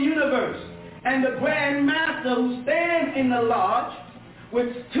Architect of the universe. And the Grand Master who stands in the lodge with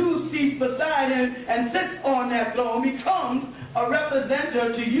two seats beside him and sits on that throne becomes a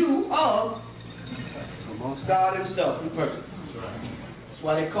representative to you of amongst God himself in person. That's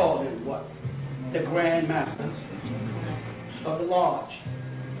why they call him what? The Grand Master of the lodge.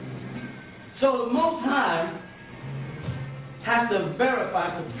 So the Most High has to verify,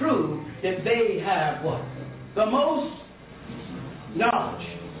 to prove that they have what? The most knowledge,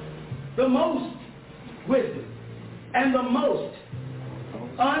 the most wisdom, and the most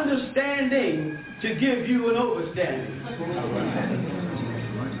understanding to give you an overstanding.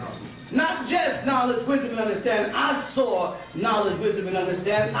 Not just knowledge, wisdom, and understanding. I saw knowledge, wisdom, and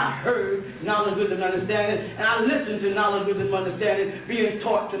understanding. I heard knowledge, wisdom, and understanding. And I listened to knowledge, wisdom, and understanding being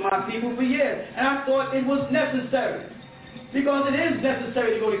taught to my people for years. And I thought it was necessary. Because it is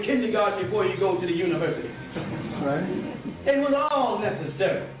necessary to go to kindergarten before you go to the university. Right? It was all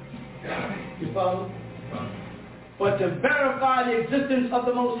necessary. You follow? But to verify the existence of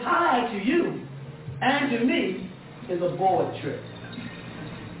the Most High to you and to me is a board trip.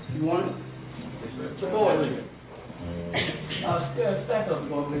 You want it? It's a board trip. Stack up,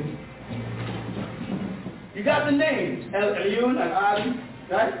 please. You got the names, El-Ayun and Ali,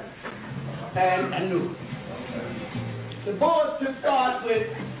 right? And Anu. The board trip starts with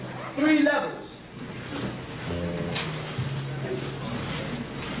 3 levels.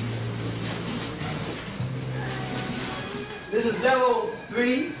 This is level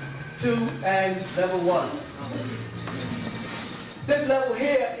 3, 2, and level 1. This level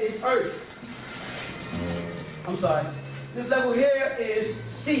here is Earth. I'm sorry. This level here is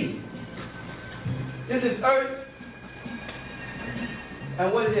sea. This is Earth.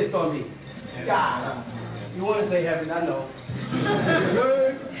 And what is this going to be? Sky. You want to say heaven, I know. The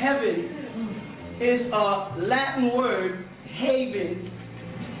word heaven is a Latin word, haven.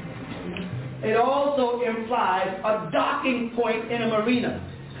 It also implies a docking point in a marina.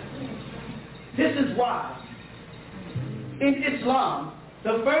 This is why in Islam,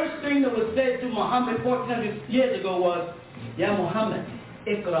 the first thing that was said to Muhammad 1400 years ago was, Ya Muhammad,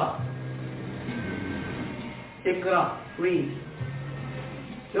 Iqra. Iqra, read.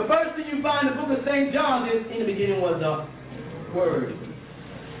 The first thing you find in the book of St. John is, in the beginning was the Word.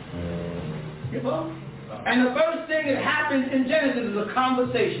 You know? And the first thing that happens in Genesis is a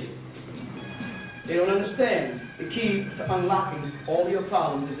conversation. They don't understand. The key to unlocking all your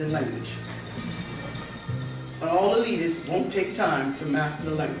problems is in language. And all the leaders won't take time to master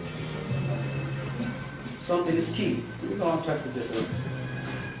the language. Something is key. We're going to touch with this one.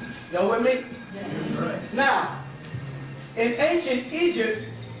 Y'all with me? Yeah. Now, in ancient Egypt,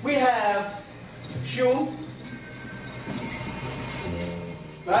 we have Shu,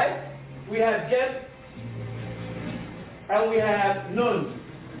 right? We have Get, and we have Nun.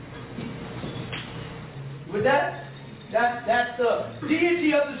 With that, that's the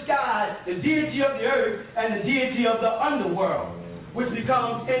deity of the sky, the deity of the earth, and the deity of the underworld, which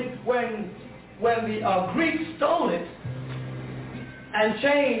becomes, when the Greeks stole it, and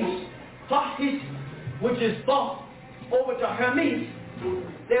changed Tahis, which is thought, over to Hermes,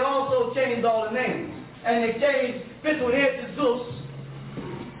 they also changed all the names. And they changed this one here to Zeus,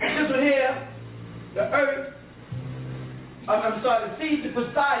 this one here, the earth, the sea to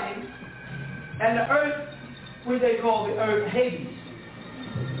Poseidon, and the earth, which they call the earth, Hades.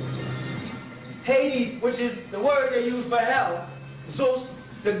 Hades, which is the word they use for hell, Zeus,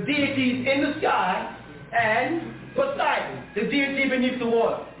 the deities in the sky, and Poseidon, the deity beneath the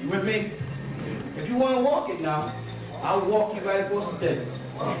water. You with me? If you want to walk it now, I'll walk you right across the desert.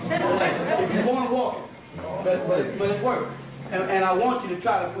 If you want to walk it. But it's work. And I want you to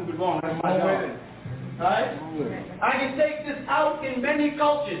try to prove it wrong. That's my job. Alright? I can take this out in many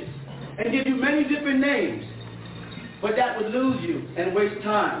cultures and give you many different names. But that would lose you and waste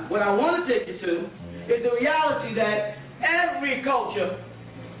time. What I want to take you to is the reality that every culture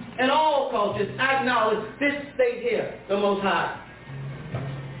and all cultures acknowledge this state here, the Most High.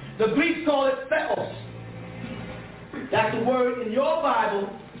 The Greeks call it Theos. That's the word in your Bible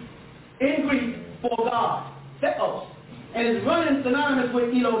in Greek for God, Theos. And it's running synonymous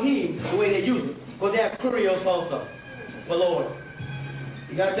with Elohim, the way they use it. Because they have Kurios also, for Lord.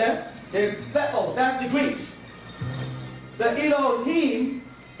 You got that? There's Theos, that's the Greeks. The Elohim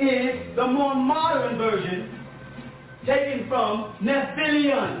is the more modern version taken from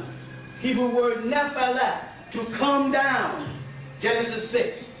Nephilion, Hebrew word Nephilah, to come down, Genesis 6.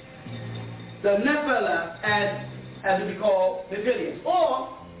 The Nephilah, as we call Nephilion, or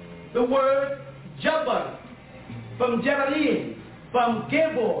the word Jabbar, from Jebalim, from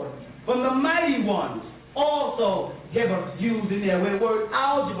Gibor, from the mighty ones, also Gibor used in there, where the word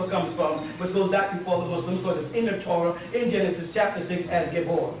algebra comes from, which goes back before the Muslims, because it's in the Torah, in Genesis chapter 6 as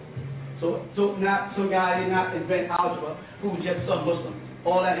Gibor. So God did not invent algebra, who was just some Muslim.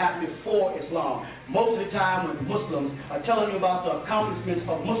 All that happened before Islam. Most of the time when Muslims are telling you about the accomplishments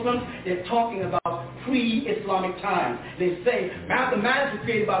of Muslims, they're talking about pre-Islamic times. They say mathematics was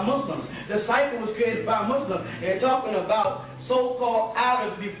created by Muslims. The cipher was created by Muslims. They're talking about so-called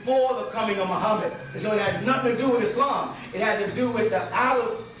Arabs before the coming of Muhammad. So it had nothing to do with Islam. It had to do with the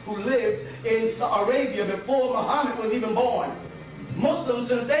Arabs who lived in Arabia before Muhammad was even born. Muslims,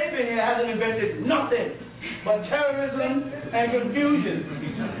 since they've been here, hasn't invented nothing but terrorism and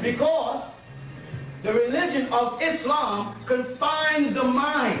confusion, because the religion of Islam confines the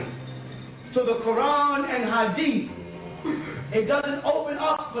mind to the Quran and Hadith. It doesn't open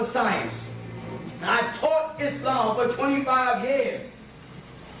up for science. I taught Islam for 25 years.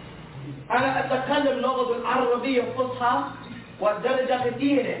 أنا أتكلم لغة العربية الفصحى والدرجة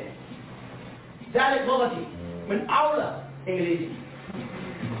كثيرة. ذلك لغتي من أولى إنجليزي.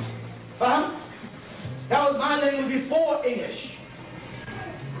 فهم؟ That was my language before English.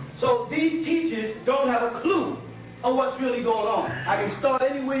 So these teachers don't have a clue of what's really going on. I can start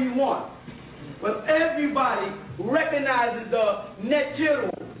anywhere you want. But everybody recognizes the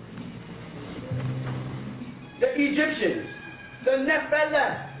Netiru, the Egyptians, the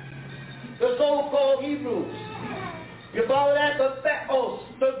Nephilim, the so-called Hebrews. You follow that? The Theos,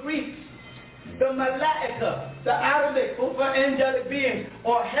 the Greeks, the Malachi, the Arabic, or angelic beings,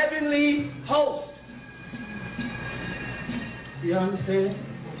 or heavenly hosts. You understand?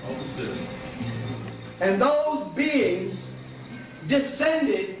 And those beings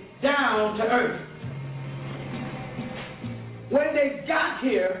descended down to earth. When they got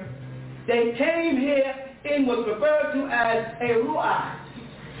here, they came here in what's referred to as a ruach,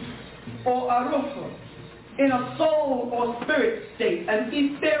 or a ruh, in a soul or spirit state, an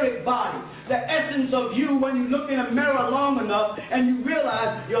etheric body. The essence of you when you look in a mirror long enough and you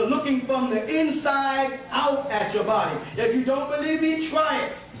realize you're looking from the inside out at your body. If you don't believe me, try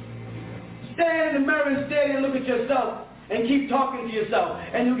it. Stand in the mirror and stare and look at yourself and keep talking to yourself.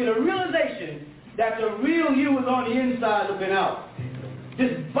 And you'll get a realization that the real you is on the inside looking out.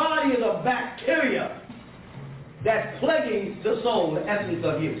 This body is a bacteria that's plaguing the soul, the essence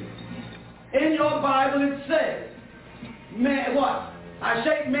of you. In your Bible it says, man, what? I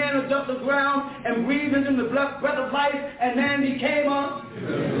shake man of dust of ground and breathe into the breath of life, and man became a...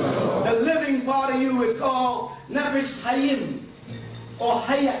 The living part of you is called Nefesh Hayim, or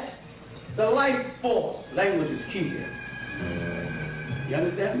Hayat, the life force. Language is key here. You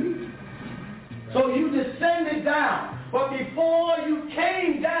understand me? So you descended down, but before you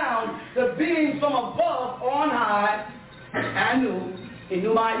came down, the beings from above on high, Anu,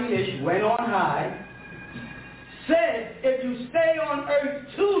 Inuma'ish, went on high, said if you stay on earth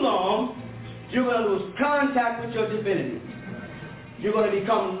too long, you're going to lose contact with your divinity. You're going to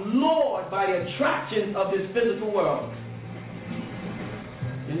become lured by the attraction of this physical world.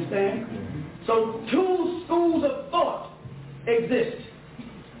 You understand? So two schools of thought exist.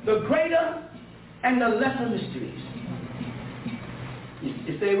 The greater and the lesser mysteries.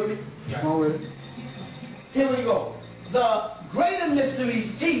 You stay with me? Come on with it. Here we go. The greater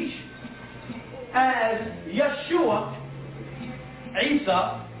mysteries teach as Yeshua,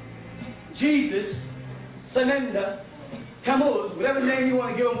 Isa, Jesus, Sananda, Tammuz, whatever name you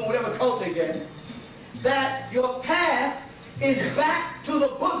want to give them, whatever cult they get, that your path is back to the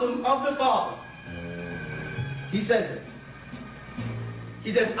bosom of the Father. He says it.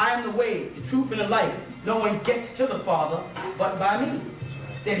 He says, I am the way, the truth, and the life. No one gets to the Father but by me.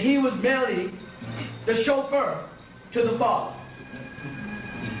 That he was merely the chauffeur to the Father.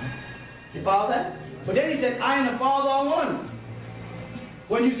 You follow that? But then he said, I and the Father are one.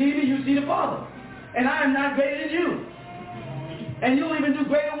 When you see me, you see the Father. And I am not greater than you. And you'll even do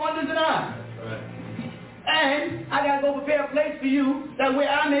greater wonders than I. Right. And I got to go prepare a place for you, that where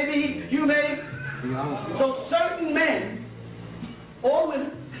I may be, you may. So certain men, or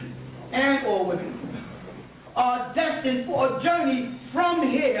women, are destined for a journey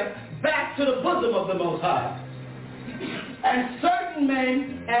from here back to the bosom of the Most High. And certain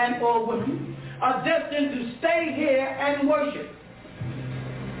men and or women are destined to stay here and worship.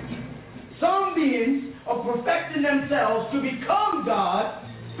 Some beings are perfecting themselves to become God,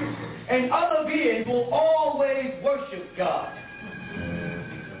 and other beings will always worship God.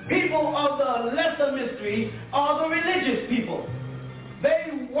 People of the lesser mysteries are the religious people.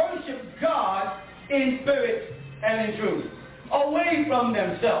 They worship God in spirit and in truth, away from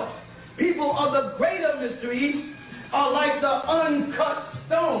themselves. People of the greater mysteries are like the uncut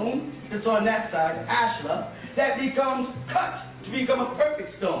stone that's on that side, ashlar, that becomes cut to become a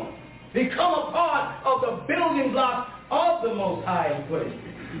perfect stone. Become a part of the building block of the Most High.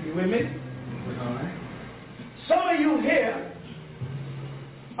 You with me? Some of you here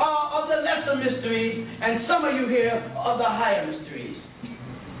are of the lesser mysteries, and some of you here are of the higher mysteries.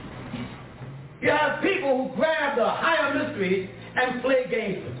 You have people who grab the higher mysteries and play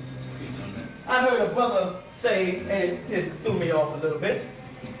games with them. I heard a brother say, and it threw me off a little bit.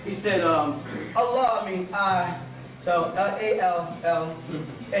 He said, Allah means I, so L-A-L-L-A-H.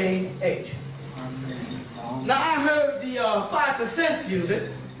 Now I heard the 5% use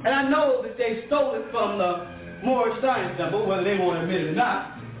it, and I know that they stole it from the Moorish science symbol, whether they want to admit it or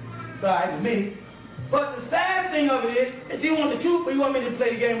not, right, to me. But the sad thing of it is you want the truth or you want me to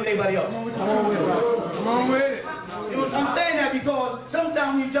play the game with everybody else? Come on with it. I'm saying that because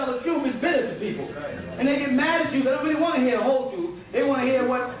sometimes when you tell the truth, it's bitter to people. And they get mad at you. They don't really want to hear the whole truth. They want to hear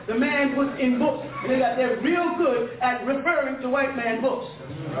what the man puts in books. And they're real good at referring to white man books.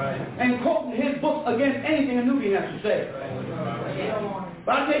 And quoting his books against anything a Nubian has to say.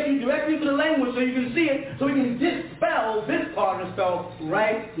 But I take you directly to the language so you can see it, so we can dispel this part of the spell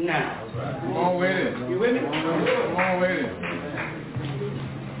right now. Come on with it. You with me? Come on with it.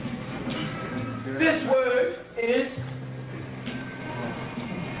 This word is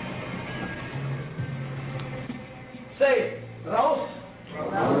say it. Raos.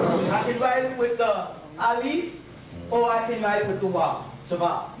 I can write it with the alif, or I can write it with the waw.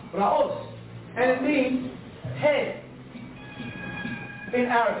 Sabah. Raos. And it means head in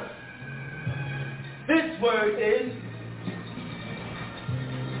Arabic. This word is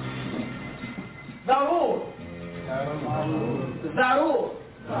Zarur. Zarur.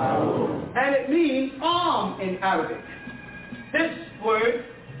 And it means arm in Arabic. This word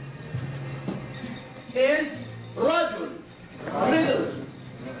is Rajul, riddle.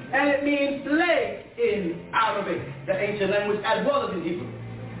 And it means leg in Arabic, the ancient language, as well as in Hebrew.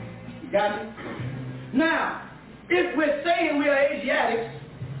 You got it? Now, if we're saying we are Asiatics,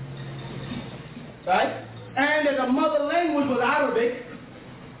 right, and that the mother language was Arabic,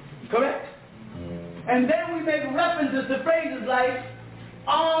 correct? And then we make references to phrases like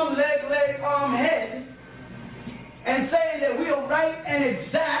arm, leg, arm, head, and say that we are right and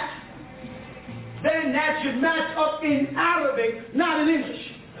exact, then that should match up in Arabic, not in English.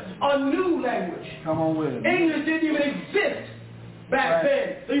 A new language. Come on with it. English didn't even exist back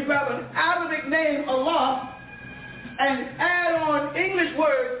then. So you grab an Arabic name, Allah, and add on English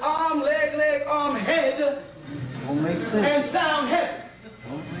words, arm, leg, arm, head, Don't make sense. and sound heavy.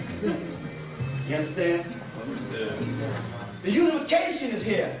 Don't make sense. You understand? The unification is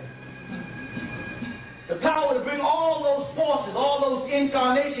here. The power to bring all those forces, all those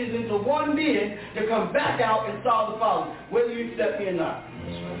incarnations into one being to come back out and solve the problem, whether you accept me or not.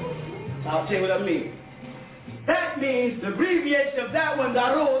 I'll tell you what I mean. That means the abbreviation of that one,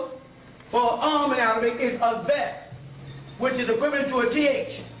 Darul, for arm in Arabic is Azbeh, which is equivalent to a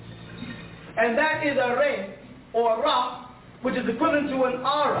TH. And that is a Re, or Ra, which is equivalent to an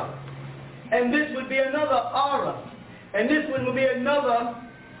Ara. And this would be another Ara. And this one will be another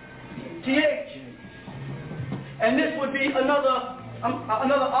TH. And this would be another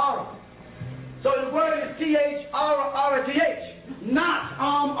R. So the word is TH-R-R-T-H. Not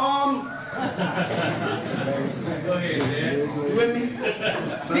Go ahead, man. You with me?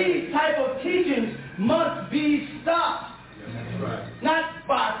 These type of teachings must be stopped. That's right. Not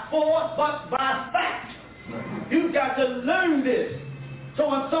by force, but by fact. You've got to learn this. So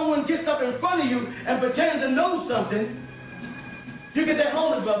when someone gets up in front of you and pretends to know something, you get that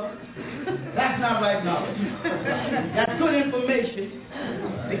hold of, brother. That's not right knowledge. That's good information.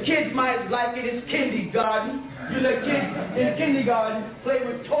 The kids might like it. It's kindergarten. You let kids in kindergarten play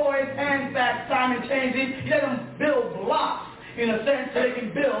with toys and facts simultaneously. You let them build blocks in a sense so they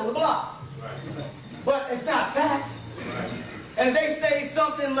can build the blocks. But it's not facts. And they say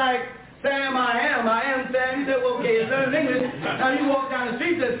something like, Sam, I am Sam. You say, well, okay, you learn English. Now you walk down the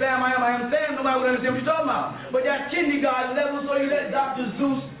street and say, Sam, I am Sam. Nobody would understand what you're talking about. But that's kindergarten level, so you let Dr.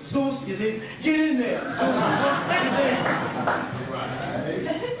 Zeus, you see, get in there.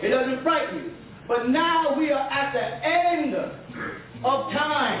 It doesn't frighten you. But now we are at the end of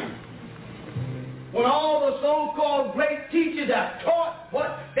time when all the so-called great teachers have taught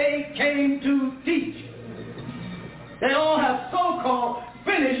what they came to teach. They all have so-called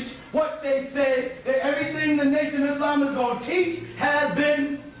finished what they say that everything the Nation of Islam is going to teach has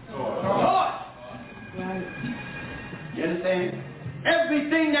been taught. Right. You understand?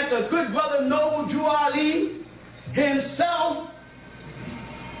 Everything that the good brother Noble Drew Ali himself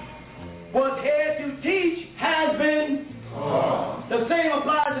was here to teach has been taught. The same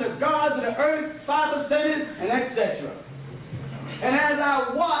applies to the gods of the earth, fiber centers, and etc. And as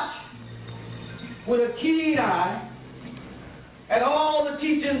I watch with a keen eye at all the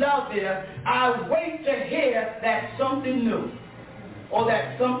teachings out there, I wait to hear that something new or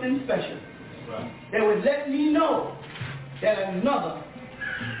that something special that would let me know that another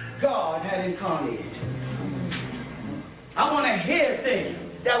God had incarnated. I want to hear things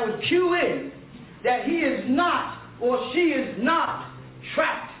that would cue in that he is not or she is not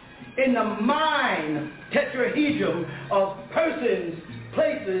trapped in the mind tetrahedron of persons,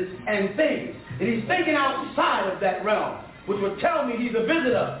 places, and things. And he's thinking outside of that realm, which would tell me he's a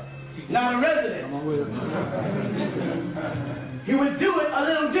visitor, not a resident. He would do it a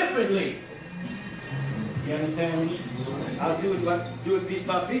little differently. You understand me? I'll do it piece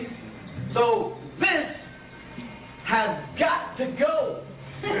by piece. So this has got to go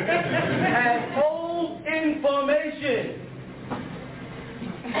as old information.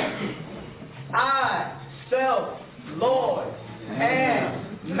 I, self, Lord,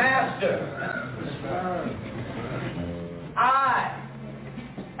 and Master. I,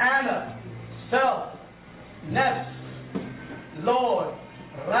 Anna, self, Nefs, Lord,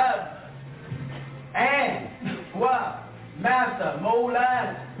 Rab, and Wa, Master,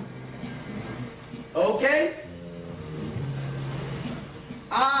 Molan. Okay?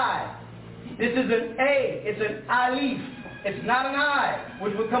 I. This is an A. It's an alif. It's not an I,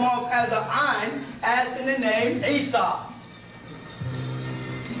 which would come off as an ein, as in the name Isa.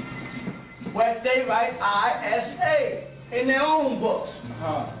 Where they write I-S-A in their own books.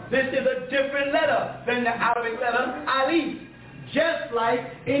 This is a different letter than the Arabic letter alif. Just like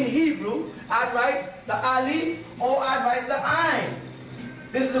in Hebrew, I'd write the alif or I'd write the ein.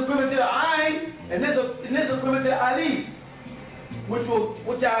 This is equivalent to the ein, and this is equivalent to the alif,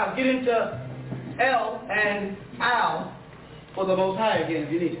 which I'll get into L and Al for the Most High again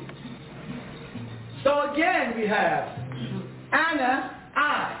if you need it. So again we have Anna,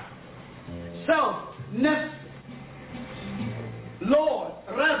 I, self, Nefs, Lord,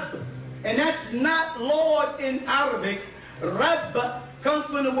 Rab, and that's not Lord in Arabic. Rab comes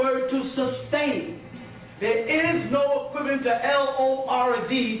from the word to sustain. There is no equivalent to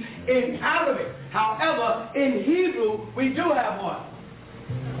L-O-R-D in Arabic. However, in Hebrew, we do have one.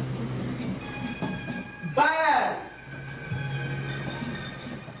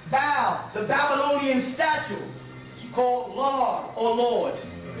 Baal, the Babylonian statue, called Lord or Lord.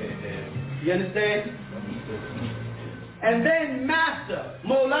 You understand? And then Master,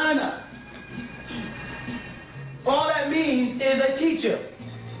 Molana. All that means is a teacher.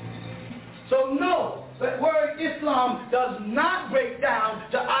 So no, the word Islam does not break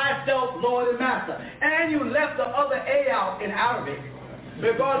down to I, self, Lord, and Master. And you left the other A out in Arabic,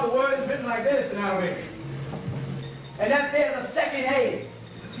 because the word is written like this in Arabic. And that there's a second A,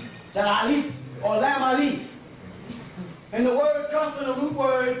 the alif, or lam alif. And the word comes from the root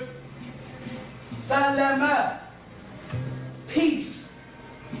word salama, peace,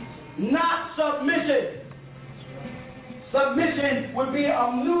 not submission. Submission would be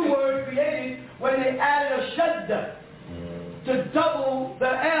a new word created when they added a shadda to double the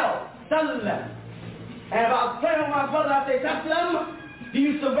L, Sallam. And if I was praying with my brother, I'd say, Taslam, do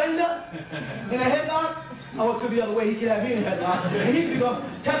you surrender in a headlock? Oh, it could be the other way. He could have me in a headlock. And he could go,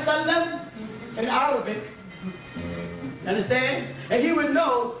 Taslam, in Arabic. Understand? And he would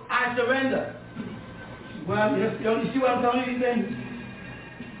know, I surrender. Well, you see what I'm telling you? These things?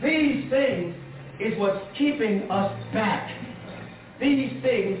 These things is what's keeping us back. These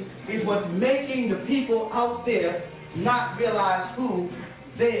things is what's making the people out there not realize who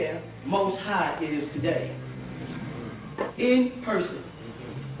their Most High is today. In person.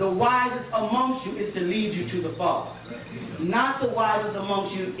 The wisest amongst you is to lead you to the Father. Not the wisest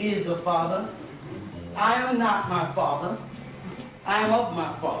amongst you is the Father. I am not my Father. I am of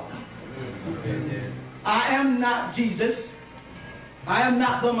my Father. I am not Jesus. I am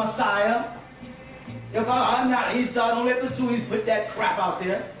not the Messiah. If I'm not Isa, don't let the Sunnis put that crap out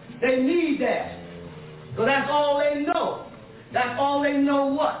there. They need that. So that's all they know. That's all they know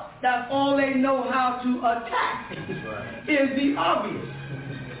what? That's all they know how to attack is the obvious.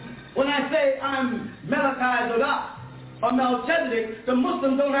 When I say I'm Malachi or Melchizedek, the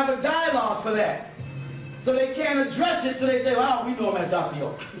Muslims don't have a dialogue for that. So they can't address it, so they say, well, we know him as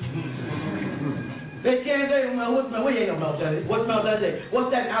Dr. They can't say, well, we ain't no Melchizedek. What's Melchizedek?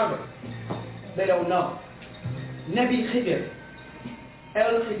 What's that in Arabic? They don't know. Nebi Khidir,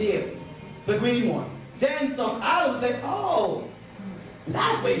 El Khidir, the green one. Then some Arabs say, oh,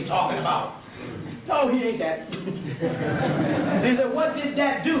 that's what he's talking about. No, he ain't that. They said, what did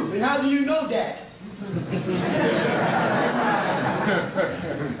that do? And how do you know that?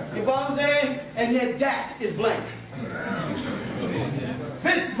 You know what I'm saying? And yet that is blank.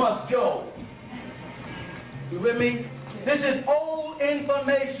 This must go. You with me? This is old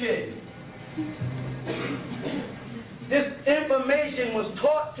information. This information was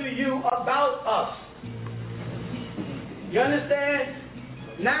taught to you about us. You understand?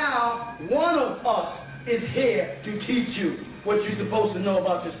 Now, one of us is here to teach you what you're supposed to know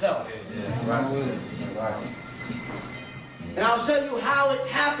about yourself. And I'll tell you how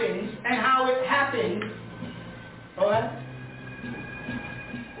it happens and how it happens. All right?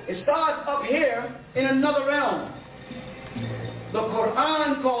 It starts up here in another realm. The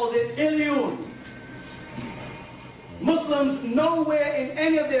Quran calls it ilyun. Muslims nowhere in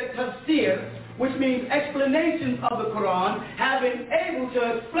any of their tafsir, which means explanations of the Quran, have been able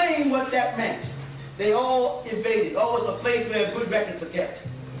to explain what that meant. They all evaded. Always a place where good records are kept.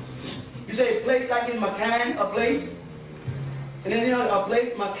 You say a place like in Makan, a place, and then a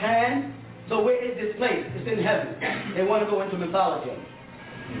place, Makan. So where is this place? It's in heaven. They want to go into mythology.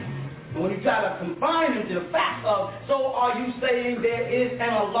 And when you try to confine them to the fact of, so are you saying there is an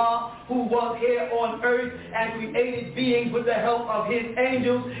Allah who was here on earth and created beings with the help of his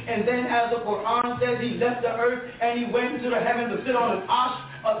angels, and then as the Quran says, he left the earth and he went into the heaven to sit on an arsh,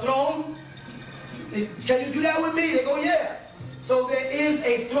 a throne? Can you do that with me? They go, yeah. So there is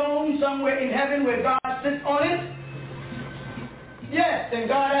a throne somewhere in heaven where God sits on it? Yes, and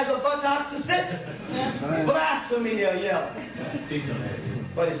God has a buttock to sit. Blasphemy, they'll yell.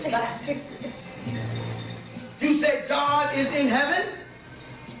 But it's fact. You say God is in heaven?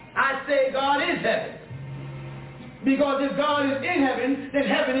 I say God is heaven. Because if God is in heaven, then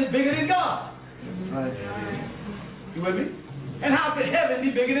heaven is bigger than God. You with me? And how could heaven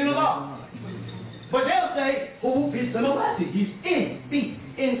be bigger than Allah? But they'll say, who is the Malachi? He's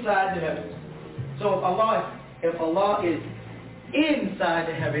inside the heavens. So if Allah is inside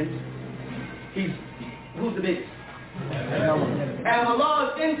the heavens, who's the biggest? And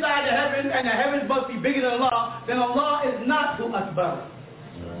Allah is inside the heavens, and the heavens must be bigger than Allah, then Allah is not Hu Akbar.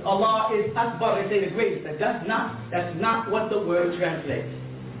 Allah is Akbar, they say the greatest. That's not what the word translates.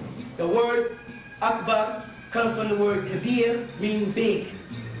 The word Akbar comes from the word Kabir, meaning big.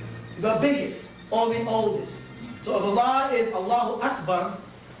 The biggest, or the oldest. So if Allah is Allahu Akbar,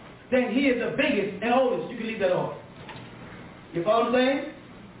 then he is the biggest and oldest. You can leave that off. You follow what I'm saying?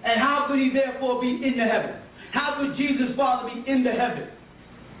 And how could he therefore be in the heaven? How could Jesus' Father be in the heaven?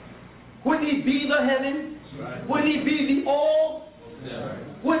 Wouldn't he be the heaven? Right. Wouldn't he be the all? Yeah.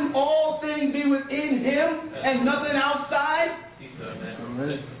 Wouldn't all things be within him and nothing outside?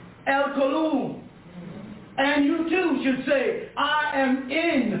 El Kolum. And you too should say, I am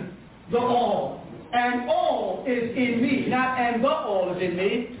in the all. And all is in me. Not and the all is in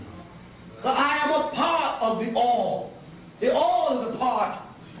me. But I am a part of the all. The all is a part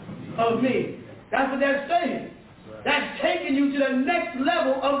of me. That's what they're saying. That's taking you to the next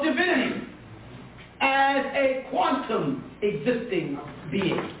level of divinity as a quantum existing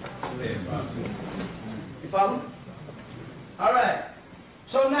being. You follow? All right.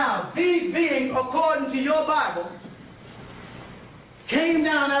 So now, these beings, according to your Bible, came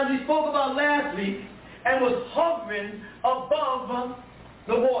down, as we spoke about last week, and was hovering above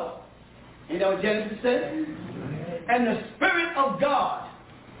the water. You know what Genesis said? And the Spirit of God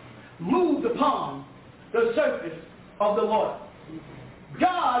moved upon the surface of the water.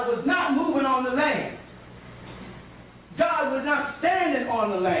 God was not moving on the land. God was not standing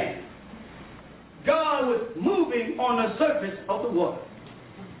on the land. God was moving on the surface of the water.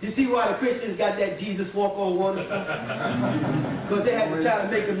 You see why the Christians got that Jesus walk on water? Because they had to try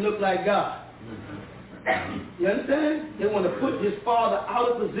to make him look like God. You understand? They want to put his father out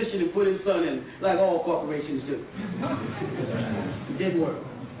of position and put his son in, like all corporations do. It didn't work.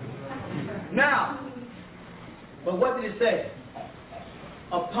 Now, but what did it say?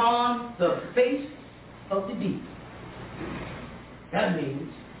 Upon the face of the deep. That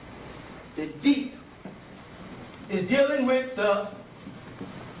means the deep is dealing with the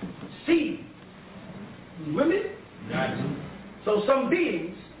sea. You with me? Gotcha. So some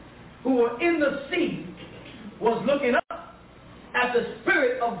beings who were in the sea was looking up at the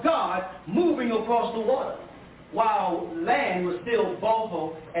Spirit of God moving across the water, while land was still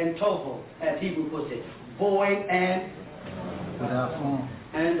boho and toho, as Hebrew puts it, void and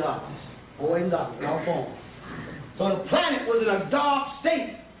darkness. Void and darkness, without form. So the planet was in a dark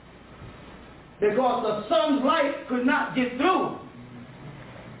state because the sun's light could not get through.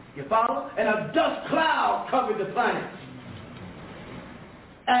 You follow? And a dust cloud covered the planet.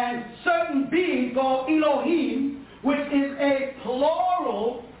 And certain beings called Elohim, which is a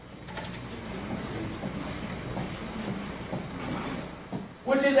plural,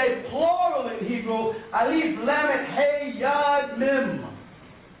 in Hebrew, alif, lamet, hey, yad, mim.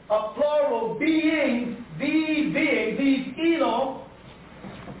 A plural being, these beings, these Elo,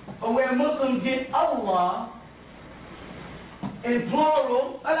 or where Muslims get Allah, in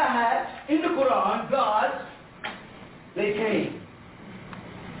plural, Alahad, in the Quran, gods, they came.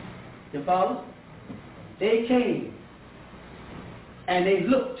 You follow? They came and they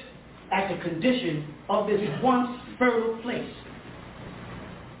looked at the condition of this once fertile place.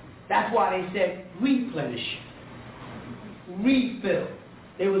 That's why they said replenish, refill.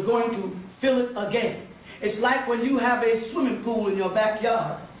 They were going to fill it again. It's like when you have a swimming pool in your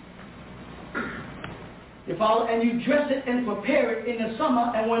backyard. You follow? And you dress it and prepare it in the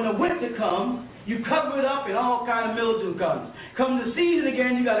summer, and when the winter comes, you cover it up and all kind of mildew comes. Come the season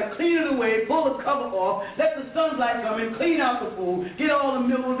again, you got to clean it away, pull the cover off, let the sunlight come in, clean out the pool, get all the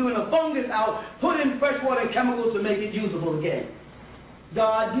mildew and the fungus out, put in fresh water and chemicals to make it usable again.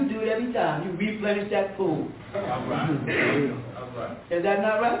 God, you do it every time. You replenish that pool. All right. Is that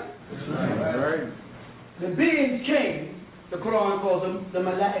not right? That's right. The beings came, the Quran calls them the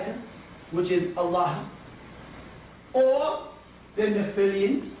Malachi, which is Allah, or the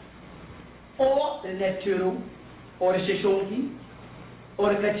Nephilians, or the Neptune, or the Shishonki,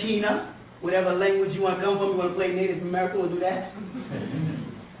 or the Kachina, whatever language you want to come from. You want to play Native American, we'll do that.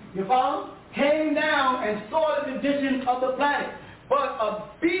 You follow? Came down and saw the condition of the planet. But a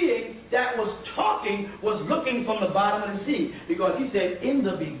being that was talking was looking from the bottom of the sea, because he said, in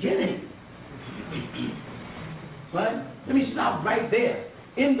the beginning. Right? Let me stop right there.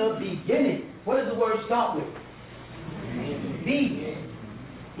 In the beginning. What does the word start with? The.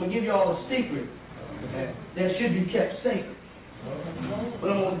 I'm going to give you all a secret that should be kept sacred. But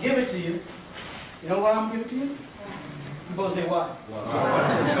I'm going to give it to you. You know why I'm giving it to you? You're supposed to say why?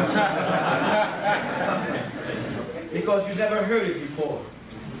 Because you've never heard it before.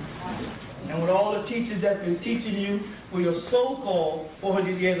 And with all the teachers that have been teaching you for your so-called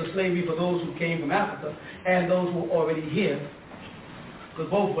 400 years of slavery for those who came from Africa and those who are already here, because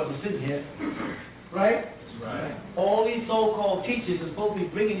both of us are sitting here, right? Right. All these so-called teachers are supposed to be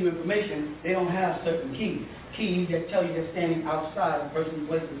bringing you information. They don't have certain keys that tell you they're standing outside of persons,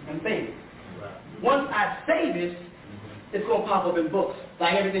 places, and things. Right. Once I say this, it's going to pop up in books,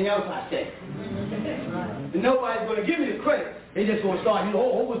 like everything else I say. Right. And nobody's going to give me the credit. They just going to start, who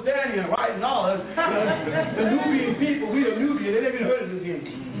was standing and writing all of the Nubian people, we the Nubian, they never even heard of this yet.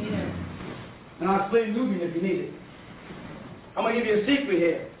 Yeah. And I'll explain Nubian if you need it. I'm going to give you a secret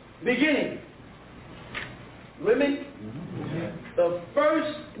here. Beginning. With me? Mm-hmm. The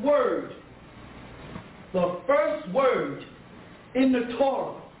first word in the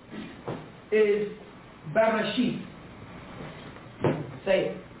Torah is Bereshit. Say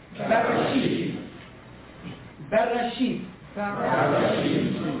it. Bereshit. Bereshit.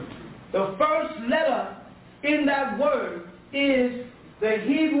 Bereshit. The first letter in that word is the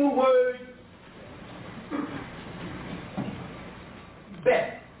Hebrew word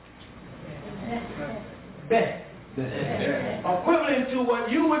Bet. Bet. Equivalent to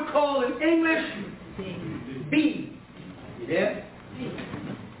what you would call in English B. Yeah?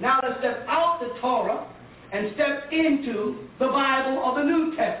 Torah and stepped into the Bible or the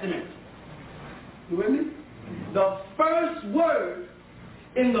New Testament. You with me? The first word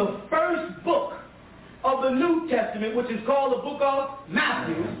in the first book of the New Testament, which is called the book of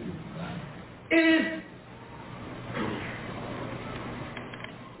Matthew, is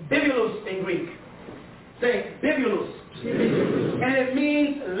bibulus in Greek. Say bibulus. And it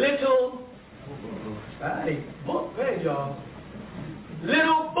means little book. Hey, y'all.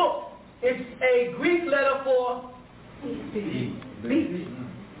 Little book. It's a Greek letter for B.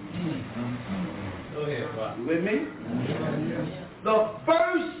 Go ahead, Bob. You with me? The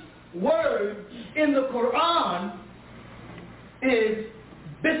first word in the Quran is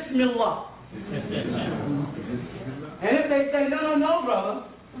Bismillah. And if they say, no, brother,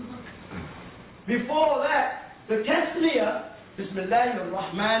 before that, the Tasmiyah,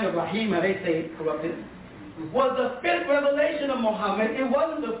 Bismillahir-Rahmanir-Rahim, how they say it corrupted, was the fifth revelation of Muhammad. It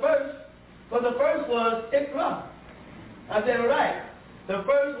wasn't the first, but the first was Iqra. I said, all right. The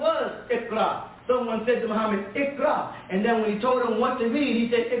first was Iqra. Someone said to Muhammad, Iqra. And then when he told him what to read, he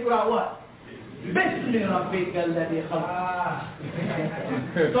said, Iqra what? Bismillah.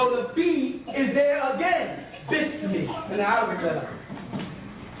 So the B is there again. Bismillah. In the Arabic letter.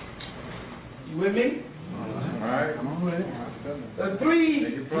 You with me? All right. I'm with it. The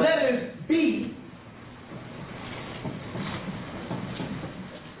three letters B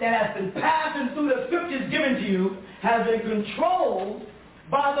that has been passing through the scriptures given to you has been controlled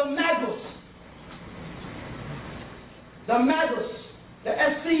by the Magus. The Magus, the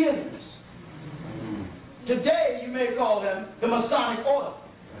Essenes. Today you may call them the Masonic Order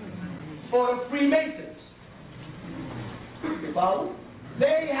or the Freemasons. You follow?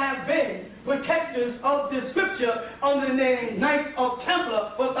 They have been protectors of the scripture under the name Knights of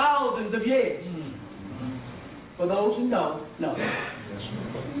Templar for thousands of years. For those who know.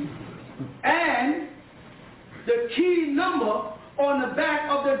 And the key number on the back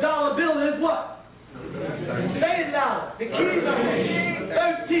of the dollar bill is what? Say it loud. The key number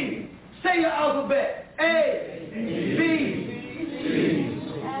 13. Say your alphabet. A, B, C,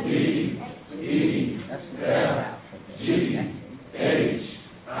 D, E, F, G, H,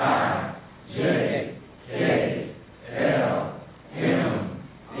 I, J, K, L, M,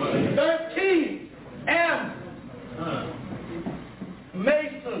 13, M,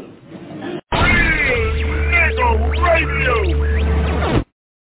 Mason. Nigga Radio.